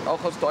bin ich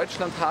auch aus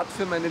Deutschland hart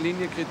für meine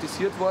Linie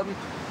kritisiert worden.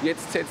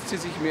 Jetzt setzt sie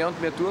sich mehr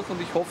und mehr durch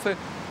und ich hoffe,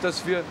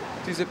 dass wir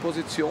diese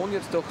Position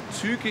jetzt auch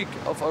zügig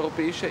auf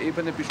europäischer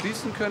Ebene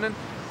beschließen können.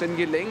 Denn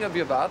je länger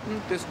wir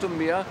warten, desto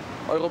mehr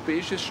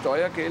europäisches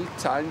Steuergeld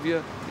zahlen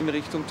wir in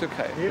Richtung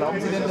Türkei.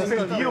 Glauben Sie denn, dass die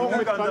Regierung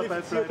mit dabei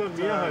bleibt,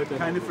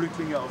 keine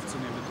Flüchtlinge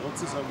aufzunehmen, trotz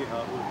des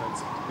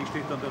EuGH-Urteils? Wie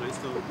steht dann der Rest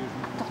der Europäischen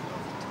Union?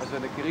 Also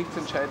eine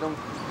Gerichtsentscheidung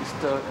ist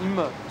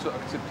immer zu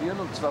akzeptieren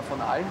und zwar von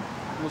allen.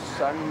 Ich muss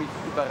sagen, mich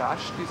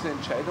überrascht diese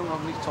Entscheidung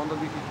auch nicht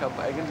sonderlich. Ich habe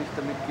eigentlich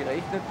damit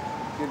gerechnet.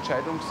 Die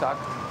Entscheidung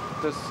sagt,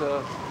 dass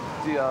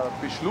der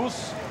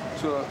Beschluss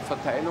zur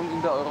Verteilung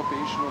in der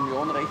Europäischen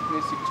Union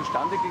rechtmäßig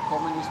zustande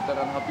gekommen ist.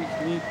 Daran habe ich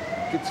nie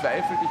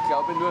gezweifelt. Ich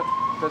glaube nur,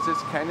 dass es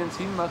keinen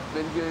Sinn macht,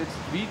 wenn wir jetzt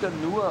wieder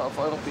nur auf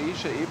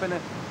europäischer Ebene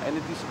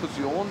eine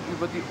Diskussion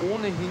über die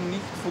ohnehin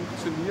nicht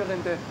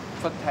funktionierende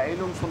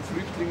Verteilung von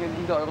Flüchtlingen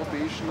in der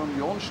Europäischen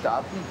Union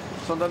starten,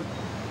 sondern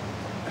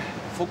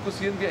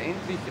fokussieren wir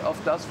endlich auf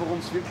das, worum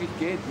es wirklich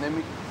geht,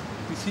 nämlich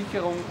die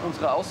Sicherung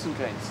unserer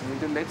Außengrenzen. In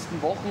den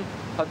letzten Wochen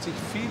hat sich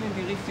viel in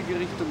die richtige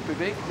Richtung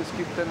bewegt. Es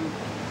gibt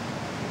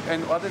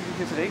ein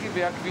ordentliches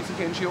Regelwerk, wie sich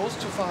NGOs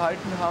zu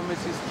verhalten haben.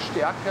 Es ist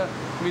stärker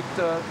mit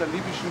der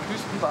libyschen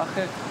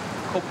Küstenwache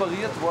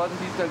kooperiert worden.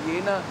 Die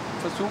Italiener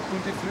versuchen,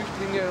 die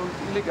Flüchtlinge und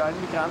illegalen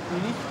Migranten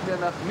nicht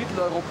mehr nach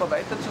Mitteleuropa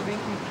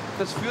weiterzuwinken.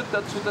 Das führt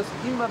dazu, dass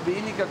immer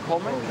weniger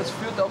kommen. Das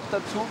führt auch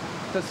dazu,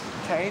 dass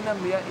keiner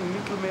mehr im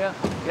Mittelmeer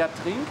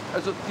ertrinkt.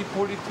 Also die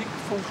Politik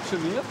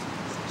funktioniert,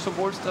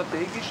 sowohl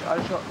strategisch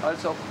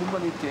als auch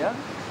humanitär.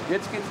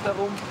 Jetzt geht es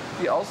darum,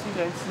 die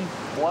Außengrenzen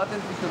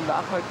ordentlich und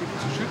nachhaltig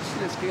zu schützen.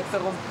 Es geht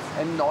darum,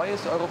 ein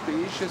neues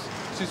europäisches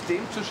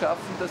System zu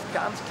schaffen, das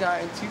ganz klar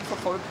ein Ziel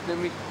verfolgt,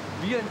 nämlich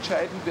wir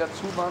entscheiden, wer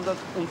zuwandert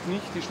und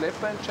nicht die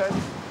Schlepper entscheiden.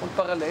 Und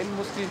parallel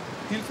muss die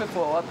Hilfe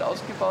vor Ort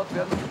ausgebaut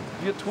werden.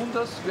 Wir tun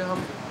das. Wir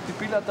haben die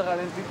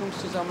bilaterale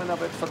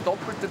Entwicklungszusammenarbeit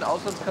verdoppelt, den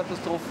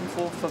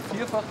Auslandskatastrophenfonds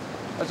vervierfacht.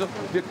 Also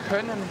wir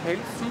können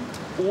helfen,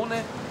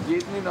 ohne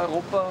jeden in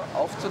Europa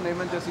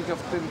aufzunehmen, der sich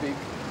auf den Weg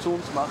zu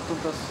uns macht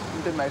und das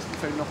in den meisten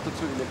Fällen noch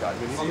dazu illegal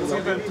ist.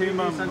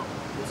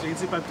 Sehen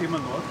Sie beim Thema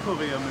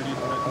Nordkorea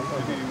Möglichkeiten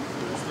für die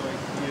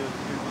Österreich hier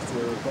etwas zu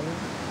bekommen?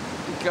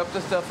 Ich glaube,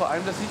 dass da vor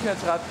allem der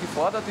Sicherheitsrat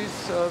gefordert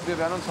ist. Wir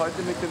werden uns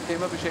heute mit dem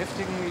Thema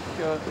beschäftigen. Ich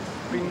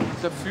bin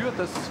dafür,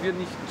 dass wir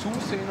nicht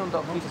zusehen und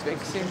auch nicht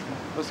wegsehen,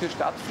 was hier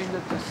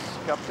stattfindet. Es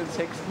gab den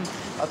 6.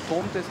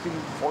 Atomtest in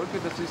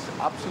Folge. Das ist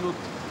absolut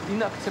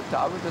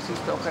inakzeptabel. Das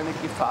ist auch eine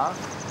Gefahr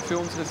für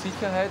unsere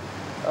Sicherheit.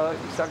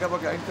 Ich sage aber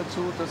gleich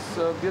dazu, dass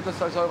wir das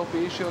als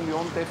Europäische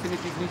Union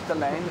definitiv nicht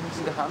allein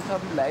in der Hand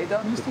haben,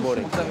 leider.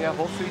 Und daher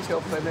hoffe ich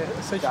auf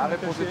eine klare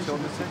Position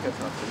des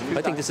Sicherheitsrates.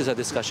 I think this is a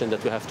discussion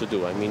that we have to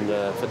do. I mean,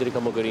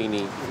 Federica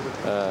Mogherini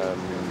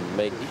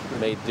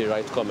made the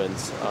right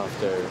comments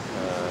after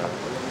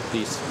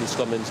these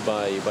comments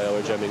by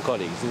our German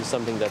colleagues. This is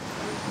something that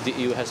the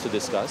EU has to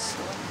discuss.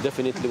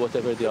 Definitely,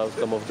 whatever the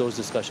outcome of those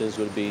discussions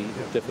will be,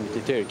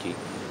 definitely Turkey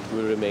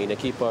will remain a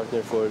key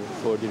partner for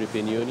the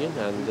European Union,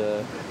 and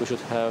we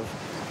should have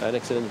an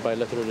excellent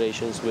bilateral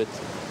relations with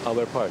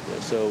our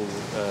partners. So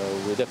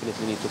we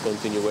definitely need to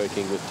continue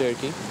working with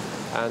Turkey,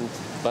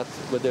 but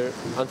whether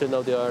until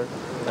now they are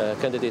a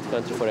candidate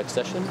country for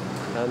accession,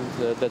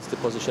 and that's the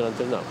position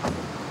until now.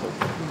 So,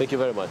 thank you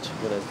very much.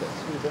 Have a nice day.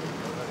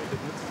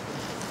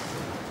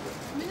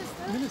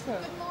 Minister,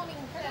 good morning.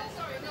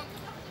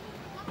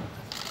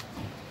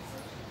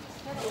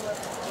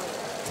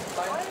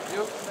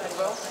 You as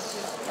well?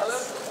 Hello?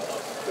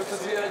 Good to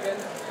see you again.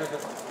 It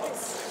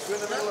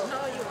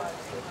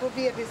will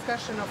be a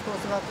discussion, of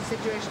course, about the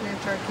situation in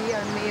Turkey,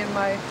 and me and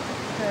my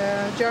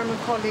German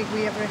colleague,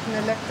 we have written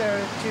a letter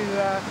to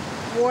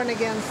warn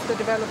against the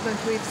development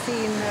we've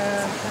seen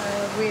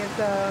with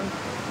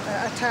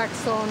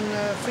attacks on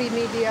free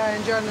media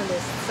and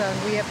journalists. And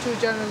we have 2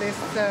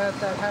 journalists that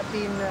have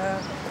been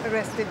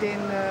arrested in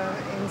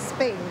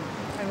Spain,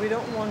 and we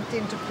don't want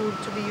Interpol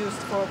to be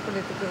used for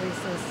political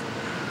reasons.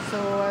 So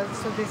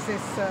this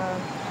is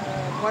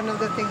one of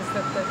the things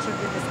that should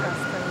be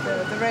discussed,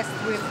 and the rest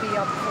will be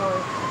up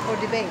for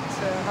debate,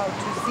 how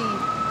to see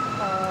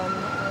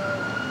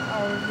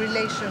our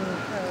relation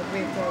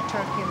with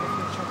Turkey in the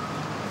future.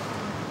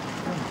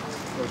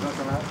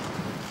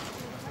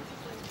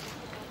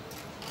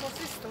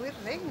 Måste stå i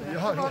regn, det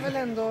var väl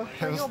ändå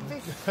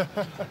jobbigt.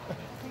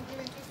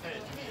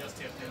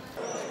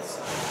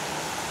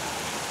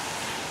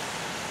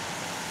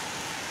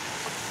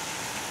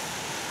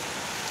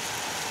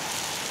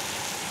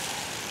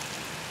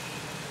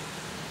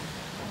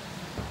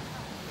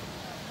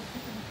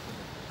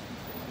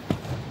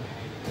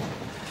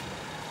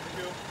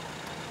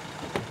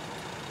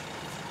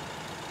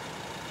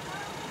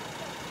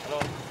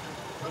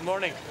 Good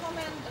morning.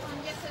 Comment on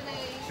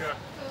yesterday's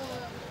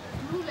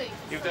ruling.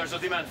 If there's a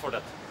demand for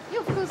that. Yeah,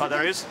 of course. Oh,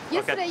 there is?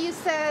 Yesterday you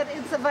said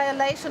it's a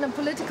violation, a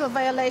political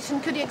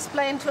violation. Could you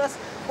explain to us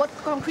what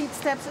concrete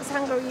steps is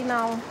Hungary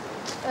now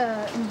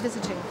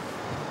envisaging?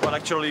 Well,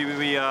 actually,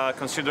 we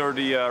consider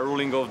the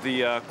ruling of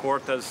the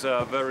court as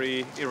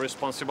very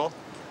irresponsible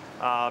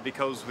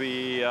because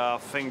we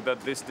think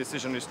that this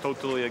decision is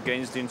totally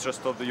against the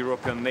interest of the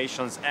European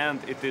nations, and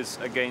it is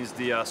against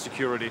the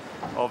security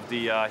of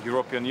the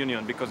European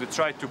Union, because it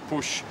tried to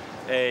push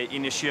an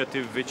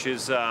initiative which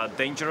is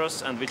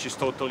dangerous and which is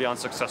totally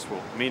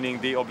unsuccessful, meaning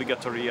the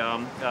obligatory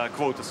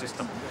quota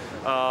system.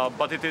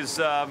 But it is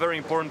very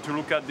important to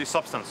look at the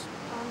substance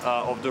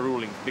of the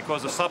ruling,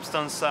 because the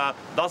substance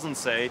doesn't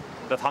say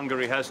that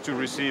Hungary has to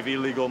receive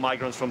illegal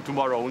migrants from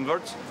tomorrow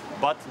onwards,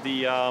 but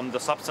the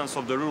substance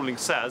of the ruling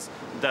says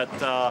that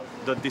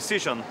the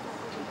decision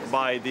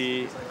by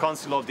the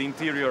Council of the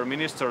Interior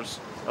Ministers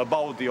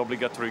about the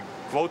obligatory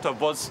quota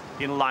was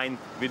in line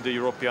with the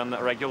European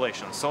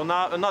regulations. So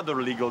now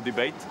another legal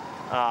debate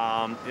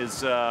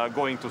is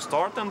going to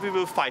start, and we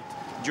will fight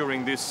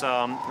during this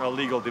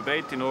legal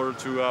debate in order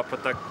to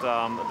protect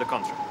the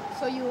country.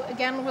 So you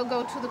again will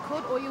go to the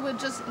court, or you will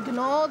just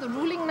ignore the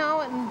ruling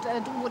now and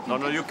do what you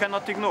No, you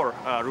cannot ignore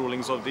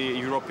rulings of the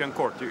European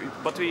Court.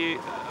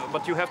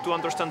 But you have to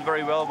understand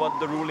very well what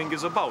the ruling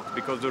is about,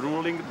 because the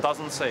ruling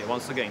doesn't say,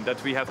 once again, that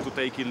we have to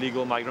take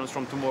illegal migrants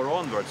from tomorrow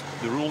onwards.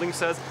 The ruling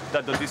says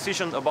that the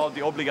decision about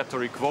the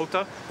obligatory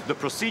quota, the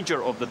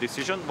procedure of the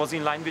decision, was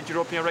in line with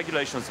European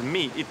regulations.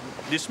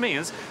 This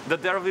means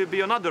that there will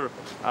be another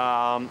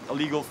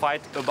legal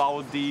fight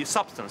about the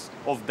substance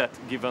of that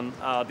given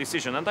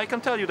decision. And I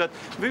can tell you that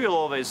we will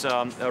always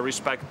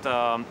respect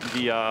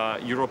the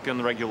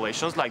European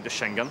regulations, like the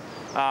Schengen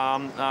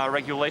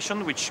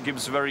regulation, which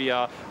gives very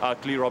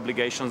clear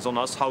obligations on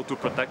us how to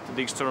protect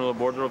the external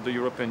border of the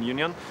European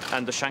Union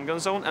and the Schengen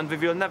zone, and we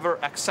will never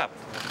accept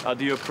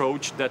the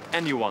approach that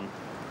anyone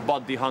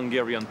but the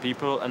Hungarian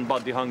people and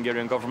but the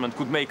Hungarian government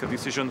could make a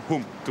decision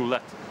whom to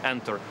let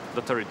enter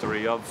the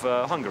territory of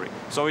Hungary.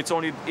 So it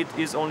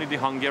is only the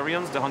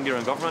Hungarians, the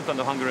Hungarian government and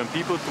the Hungarian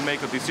people to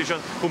make a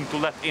decision whom to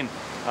let in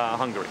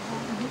Hungary.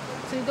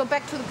 So you go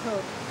back to the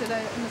court, did I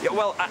understand? Yeah,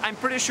 well, I'm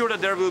pretty sure that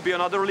there will be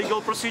another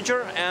legal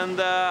procedure, and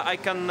I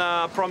can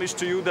promise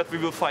to you that we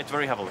will fight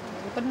very heavily.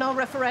 But no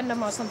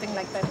referendum or something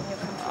like that in your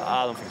country?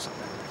 I don't think so.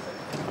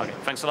 Okay,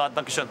 thanks a lot.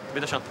 Dankeschön.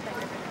 Bitteschön.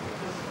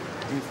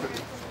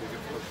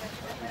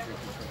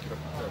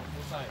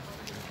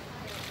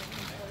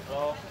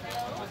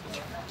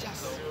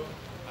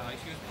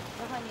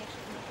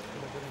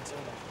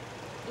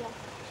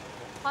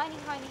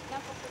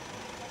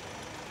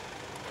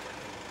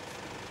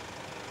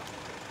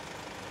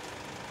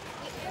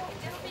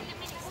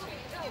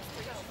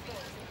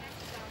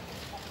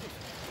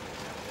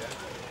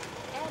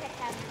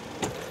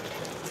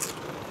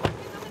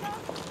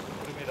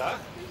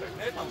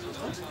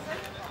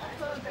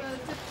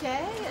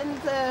 Turkije,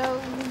 en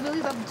wil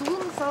je dat doen?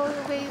 Zal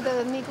wij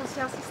de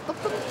negotiaties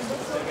stoppen?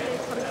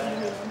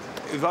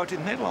 U wou het in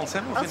het Nederlands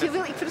hebben? Als je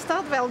wil, ik versta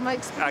het wel, maar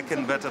ik I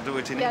can better do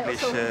it in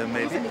English,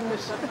 maybe.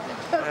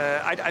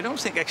 I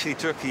don't think actually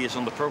Turkey is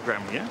on the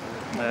program here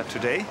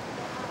today.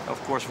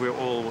 Of course, we're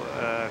all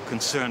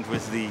concerned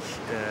with the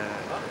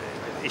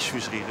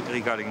issues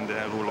regarding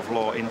the rule of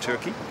law in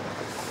Turkey.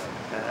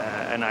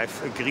 And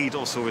I've agreed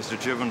also with the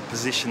German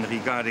position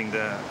regarding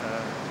the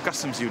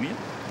customs union.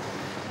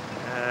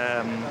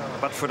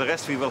 But for the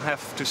rest, we will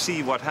have to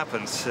see what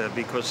happens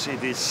because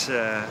it is,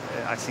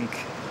 I think,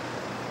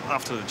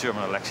 after the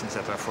German elections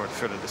that there are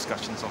further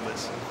discussions on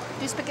this. Do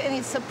you expect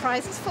any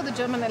surprises for the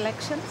German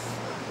elections?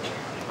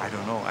 I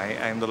don't know.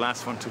 I am the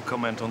last one to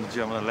comment on the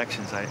German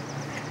elections. I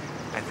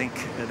think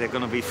they're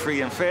going to be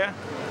free and fair,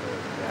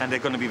 and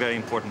they're going to be very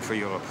important for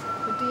Europe.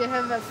 But do you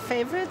have a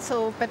favorite?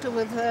 So better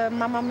with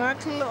Mama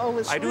Merkel or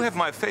with Schulz? I do have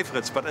my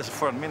favorites, but as a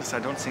foreign minister,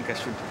 I don't think I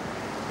should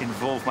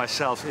involve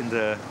myself in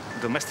the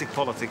domestic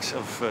politics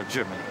of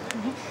Germany.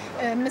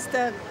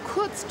 Mr.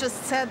 Kurz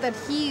just said that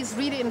he is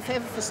really in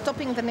favor for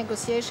stopping the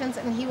negotiations,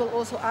 and he will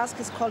also ask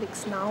his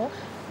colleagues now.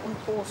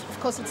 Of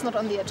course, it's not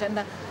on the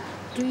agenda.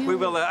 Do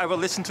you? I will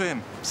listen to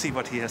him, see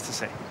what he has to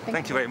say.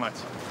 Thank you very much.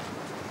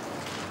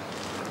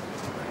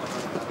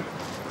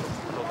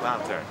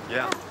 Tot later.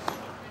 Yeah.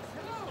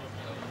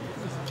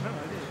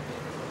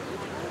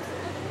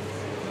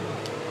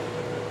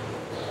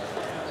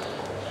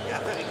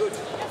 Yeah, very good.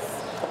 Yes.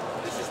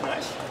 This is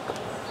nice.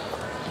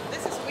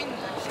 This is wind,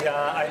 actually.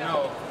 Yeah, I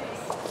know.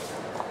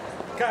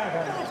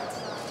 Kara.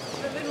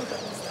 Benvenuta.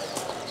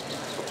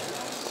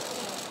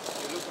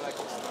 You look like a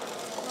star.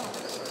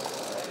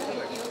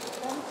 Thank you.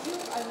 Thank you.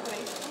 I'm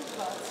grateful,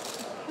 but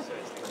it's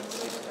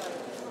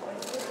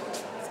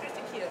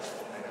pretty cute.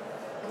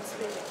 It's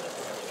really good.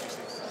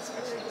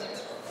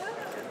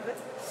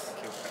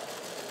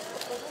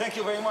 Thank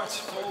you very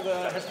much for all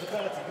the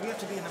hospitality. We have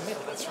to be in the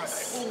middle, that's right.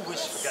 I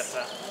always forget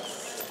that.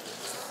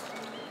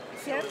 I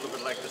feel a little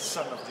bit like the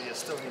son of the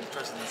Estonian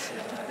Presidency.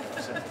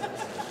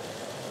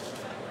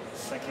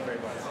 Thank you very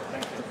much.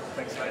 Thank you.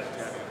 Thanks, guys.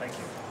 Yeah, thank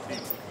you.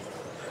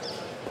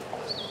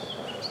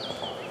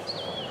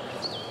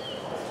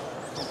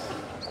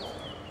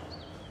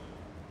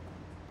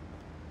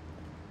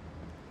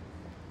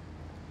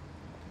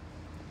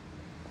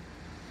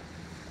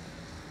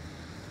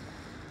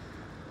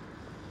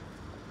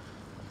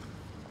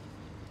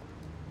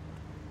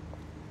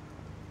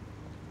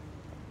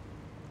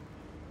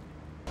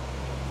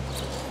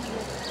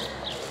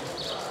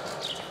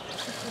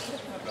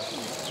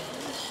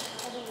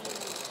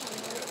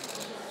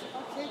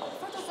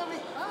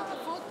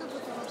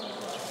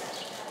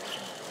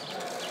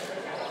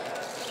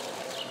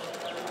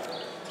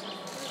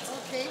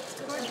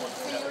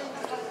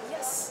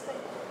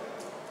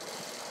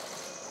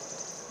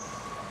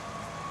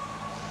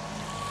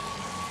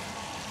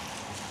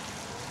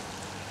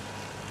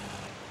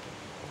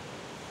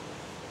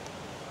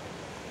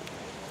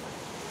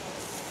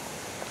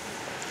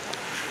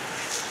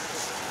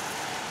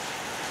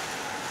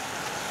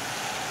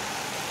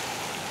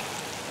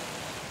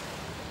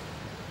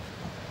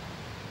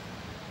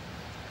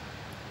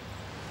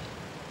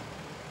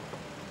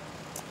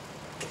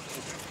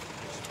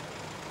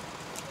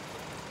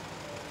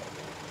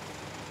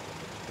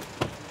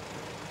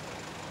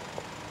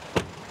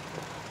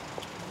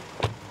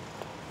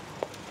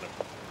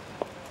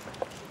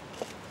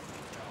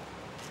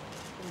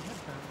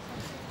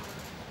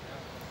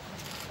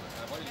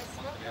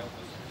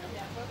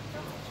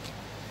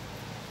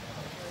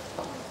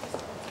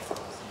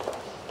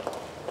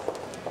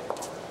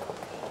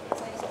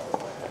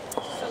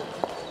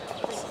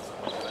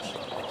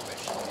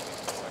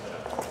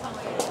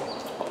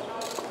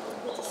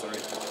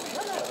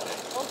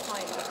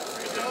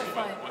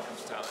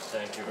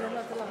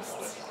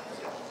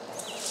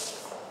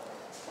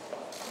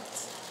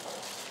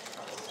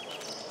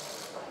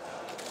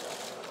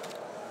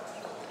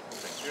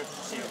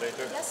 pleasure. See you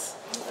later. Yes,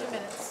 in a few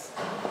minutes.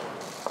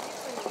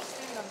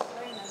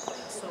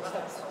 So,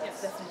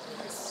 yes, definitely.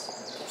 Yes.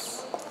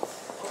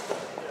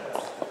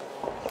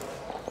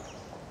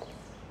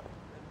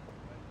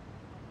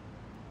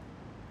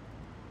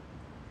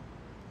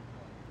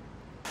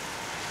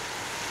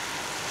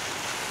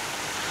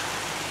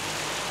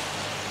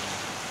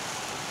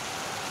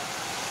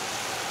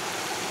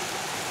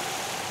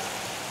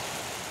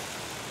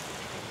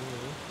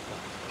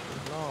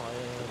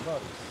 No,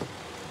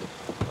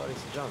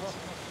 Boris Johnson.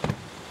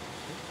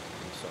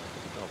 Sorry,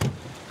 no.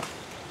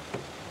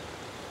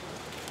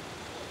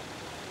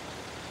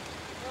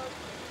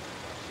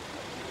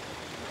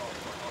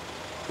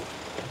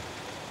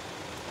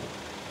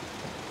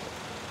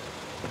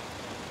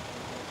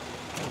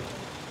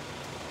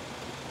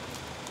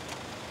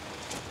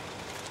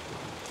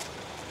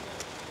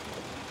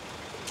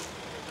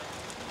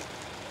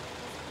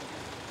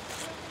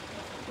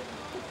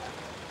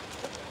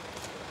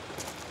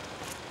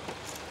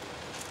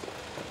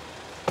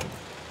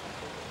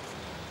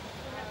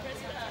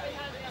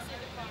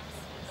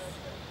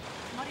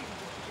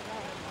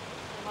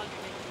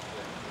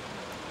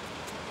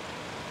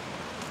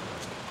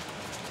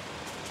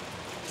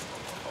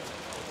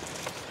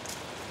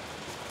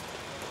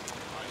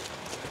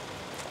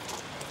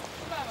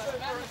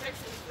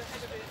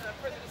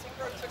 Presidency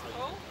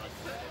protocol.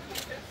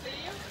 Good to see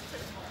you.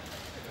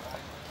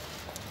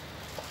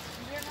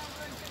 We are now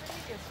going to the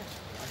media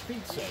session. I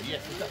think so,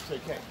 yes, if that's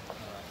okay.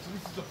 So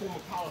this is the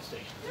former power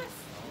station? Yes.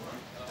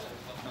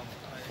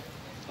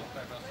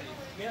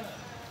 Yeah.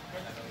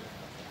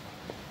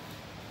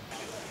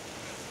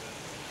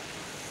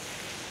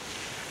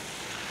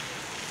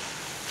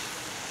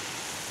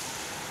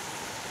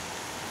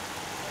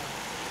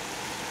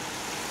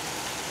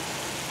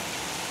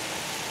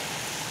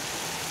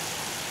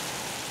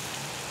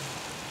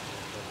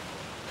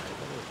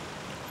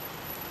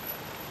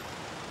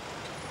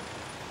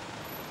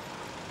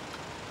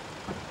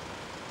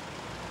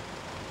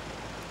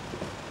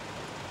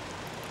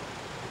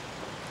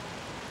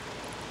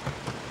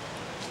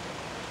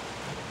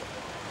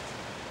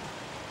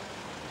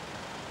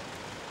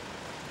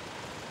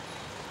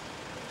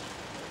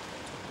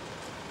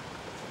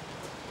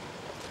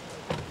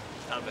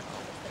 Salve.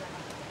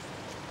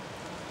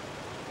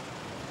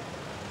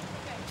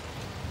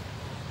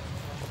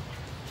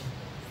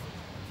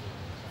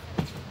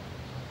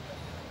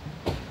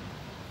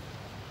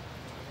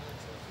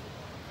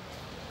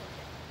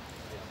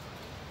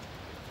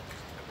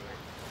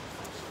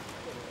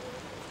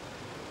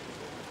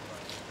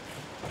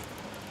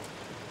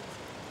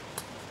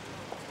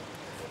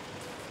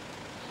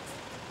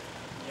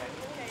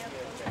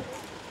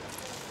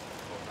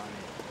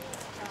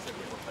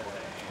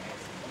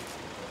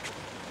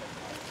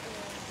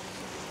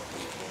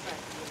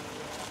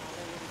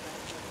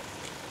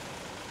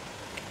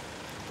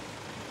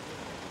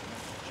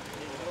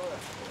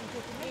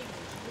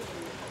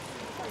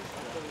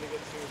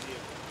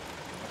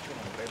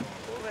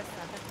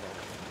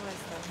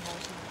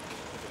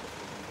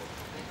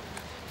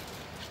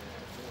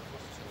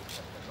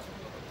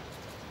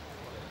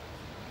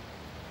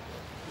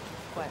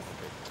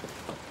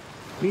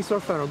 Ministro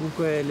Alfano,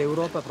 dunque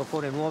l'Europa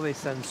propone nuove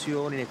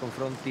sanzioni nei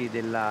confronti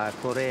della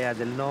Corea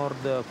del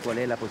Nord. Qual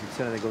è la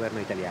posizione del governo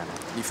italiano?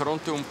 Di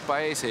fronte a un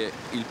paese,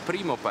 il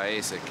primo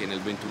paese che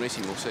nel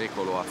XXI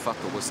secolo ha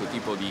fatto questo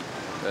tipo di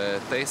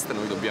test,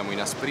 noi dobbiamo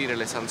inasprire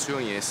le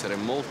sanzioni e essere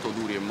molto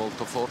duri e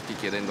molto forti,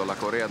 chiedendo alla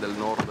Corea del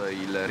Nord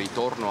il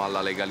ritorno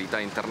alla legalità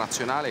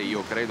internazionale.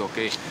 Io credo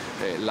che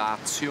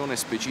l'azione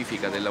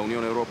specifica della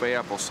Unione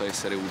Europea possa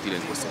essere utile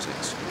in questo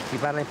senso. Si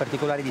parla in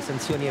particolare di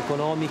sanzioni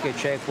economiche,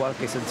 c'è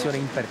qualche sanzione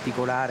in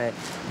particolare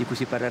di cui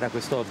si parlerà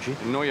quest'oggi?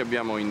 Noi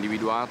abbiamo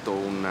individuato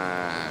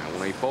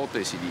una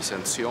ipotesi di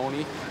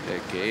sanzioni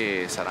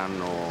che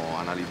saranno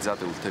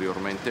analizzate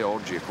ulteriormente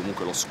oggi, e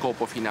comunque lo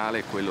scopo finale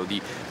è quello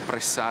di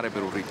pressare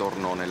per un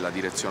ritorno nella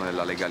direzione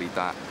della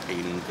legalità e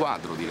in un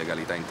quadro di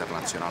legalità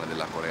internazionale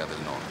della Corea del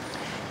Nord.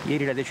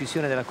 Ieri la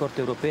decisione della Corte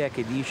europea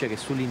che dice che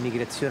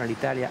sull'immigrazione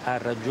l'Italia ha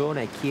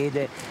ragione e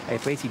chiede ai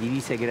paesi di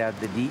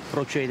Visegrad di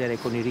procedere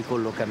con i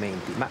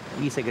ricollocamenti, ma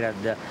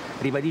Visegrad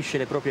ribadisce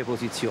le proprie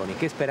posizioni.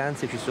 Che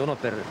speranze ci sono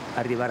per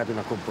arrivare ad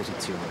una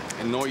composizione?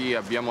 Noi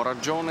abbiamo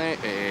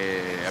ragione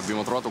e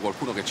abbiamo trovato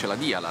qualcuno che ce la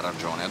dia la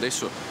ragione.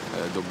 Adesso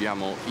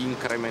dobbiamo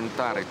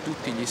incrementare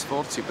tutti gli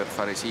sforzi per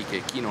fare sì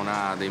che chi non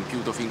ha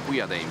adempiuto fin qui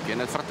adempia, e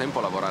nel frattempo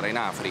lavorare in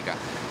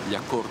Africa. Gli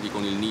accordi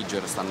con il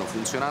Niger stanno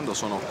funzionando,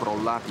 sono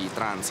crollati i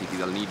transiti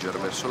dal Niger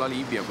verso la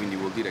Libia, quindi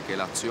vuol dire che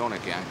l'azione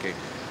che anche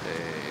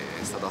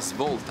è stata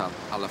svolta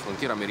alla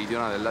frontiera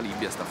meridionale della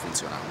Libia sta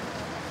funzionando.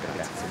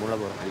 Grazie, buon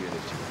lavoro.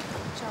 Arrivederci.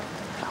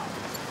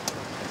 Ciao.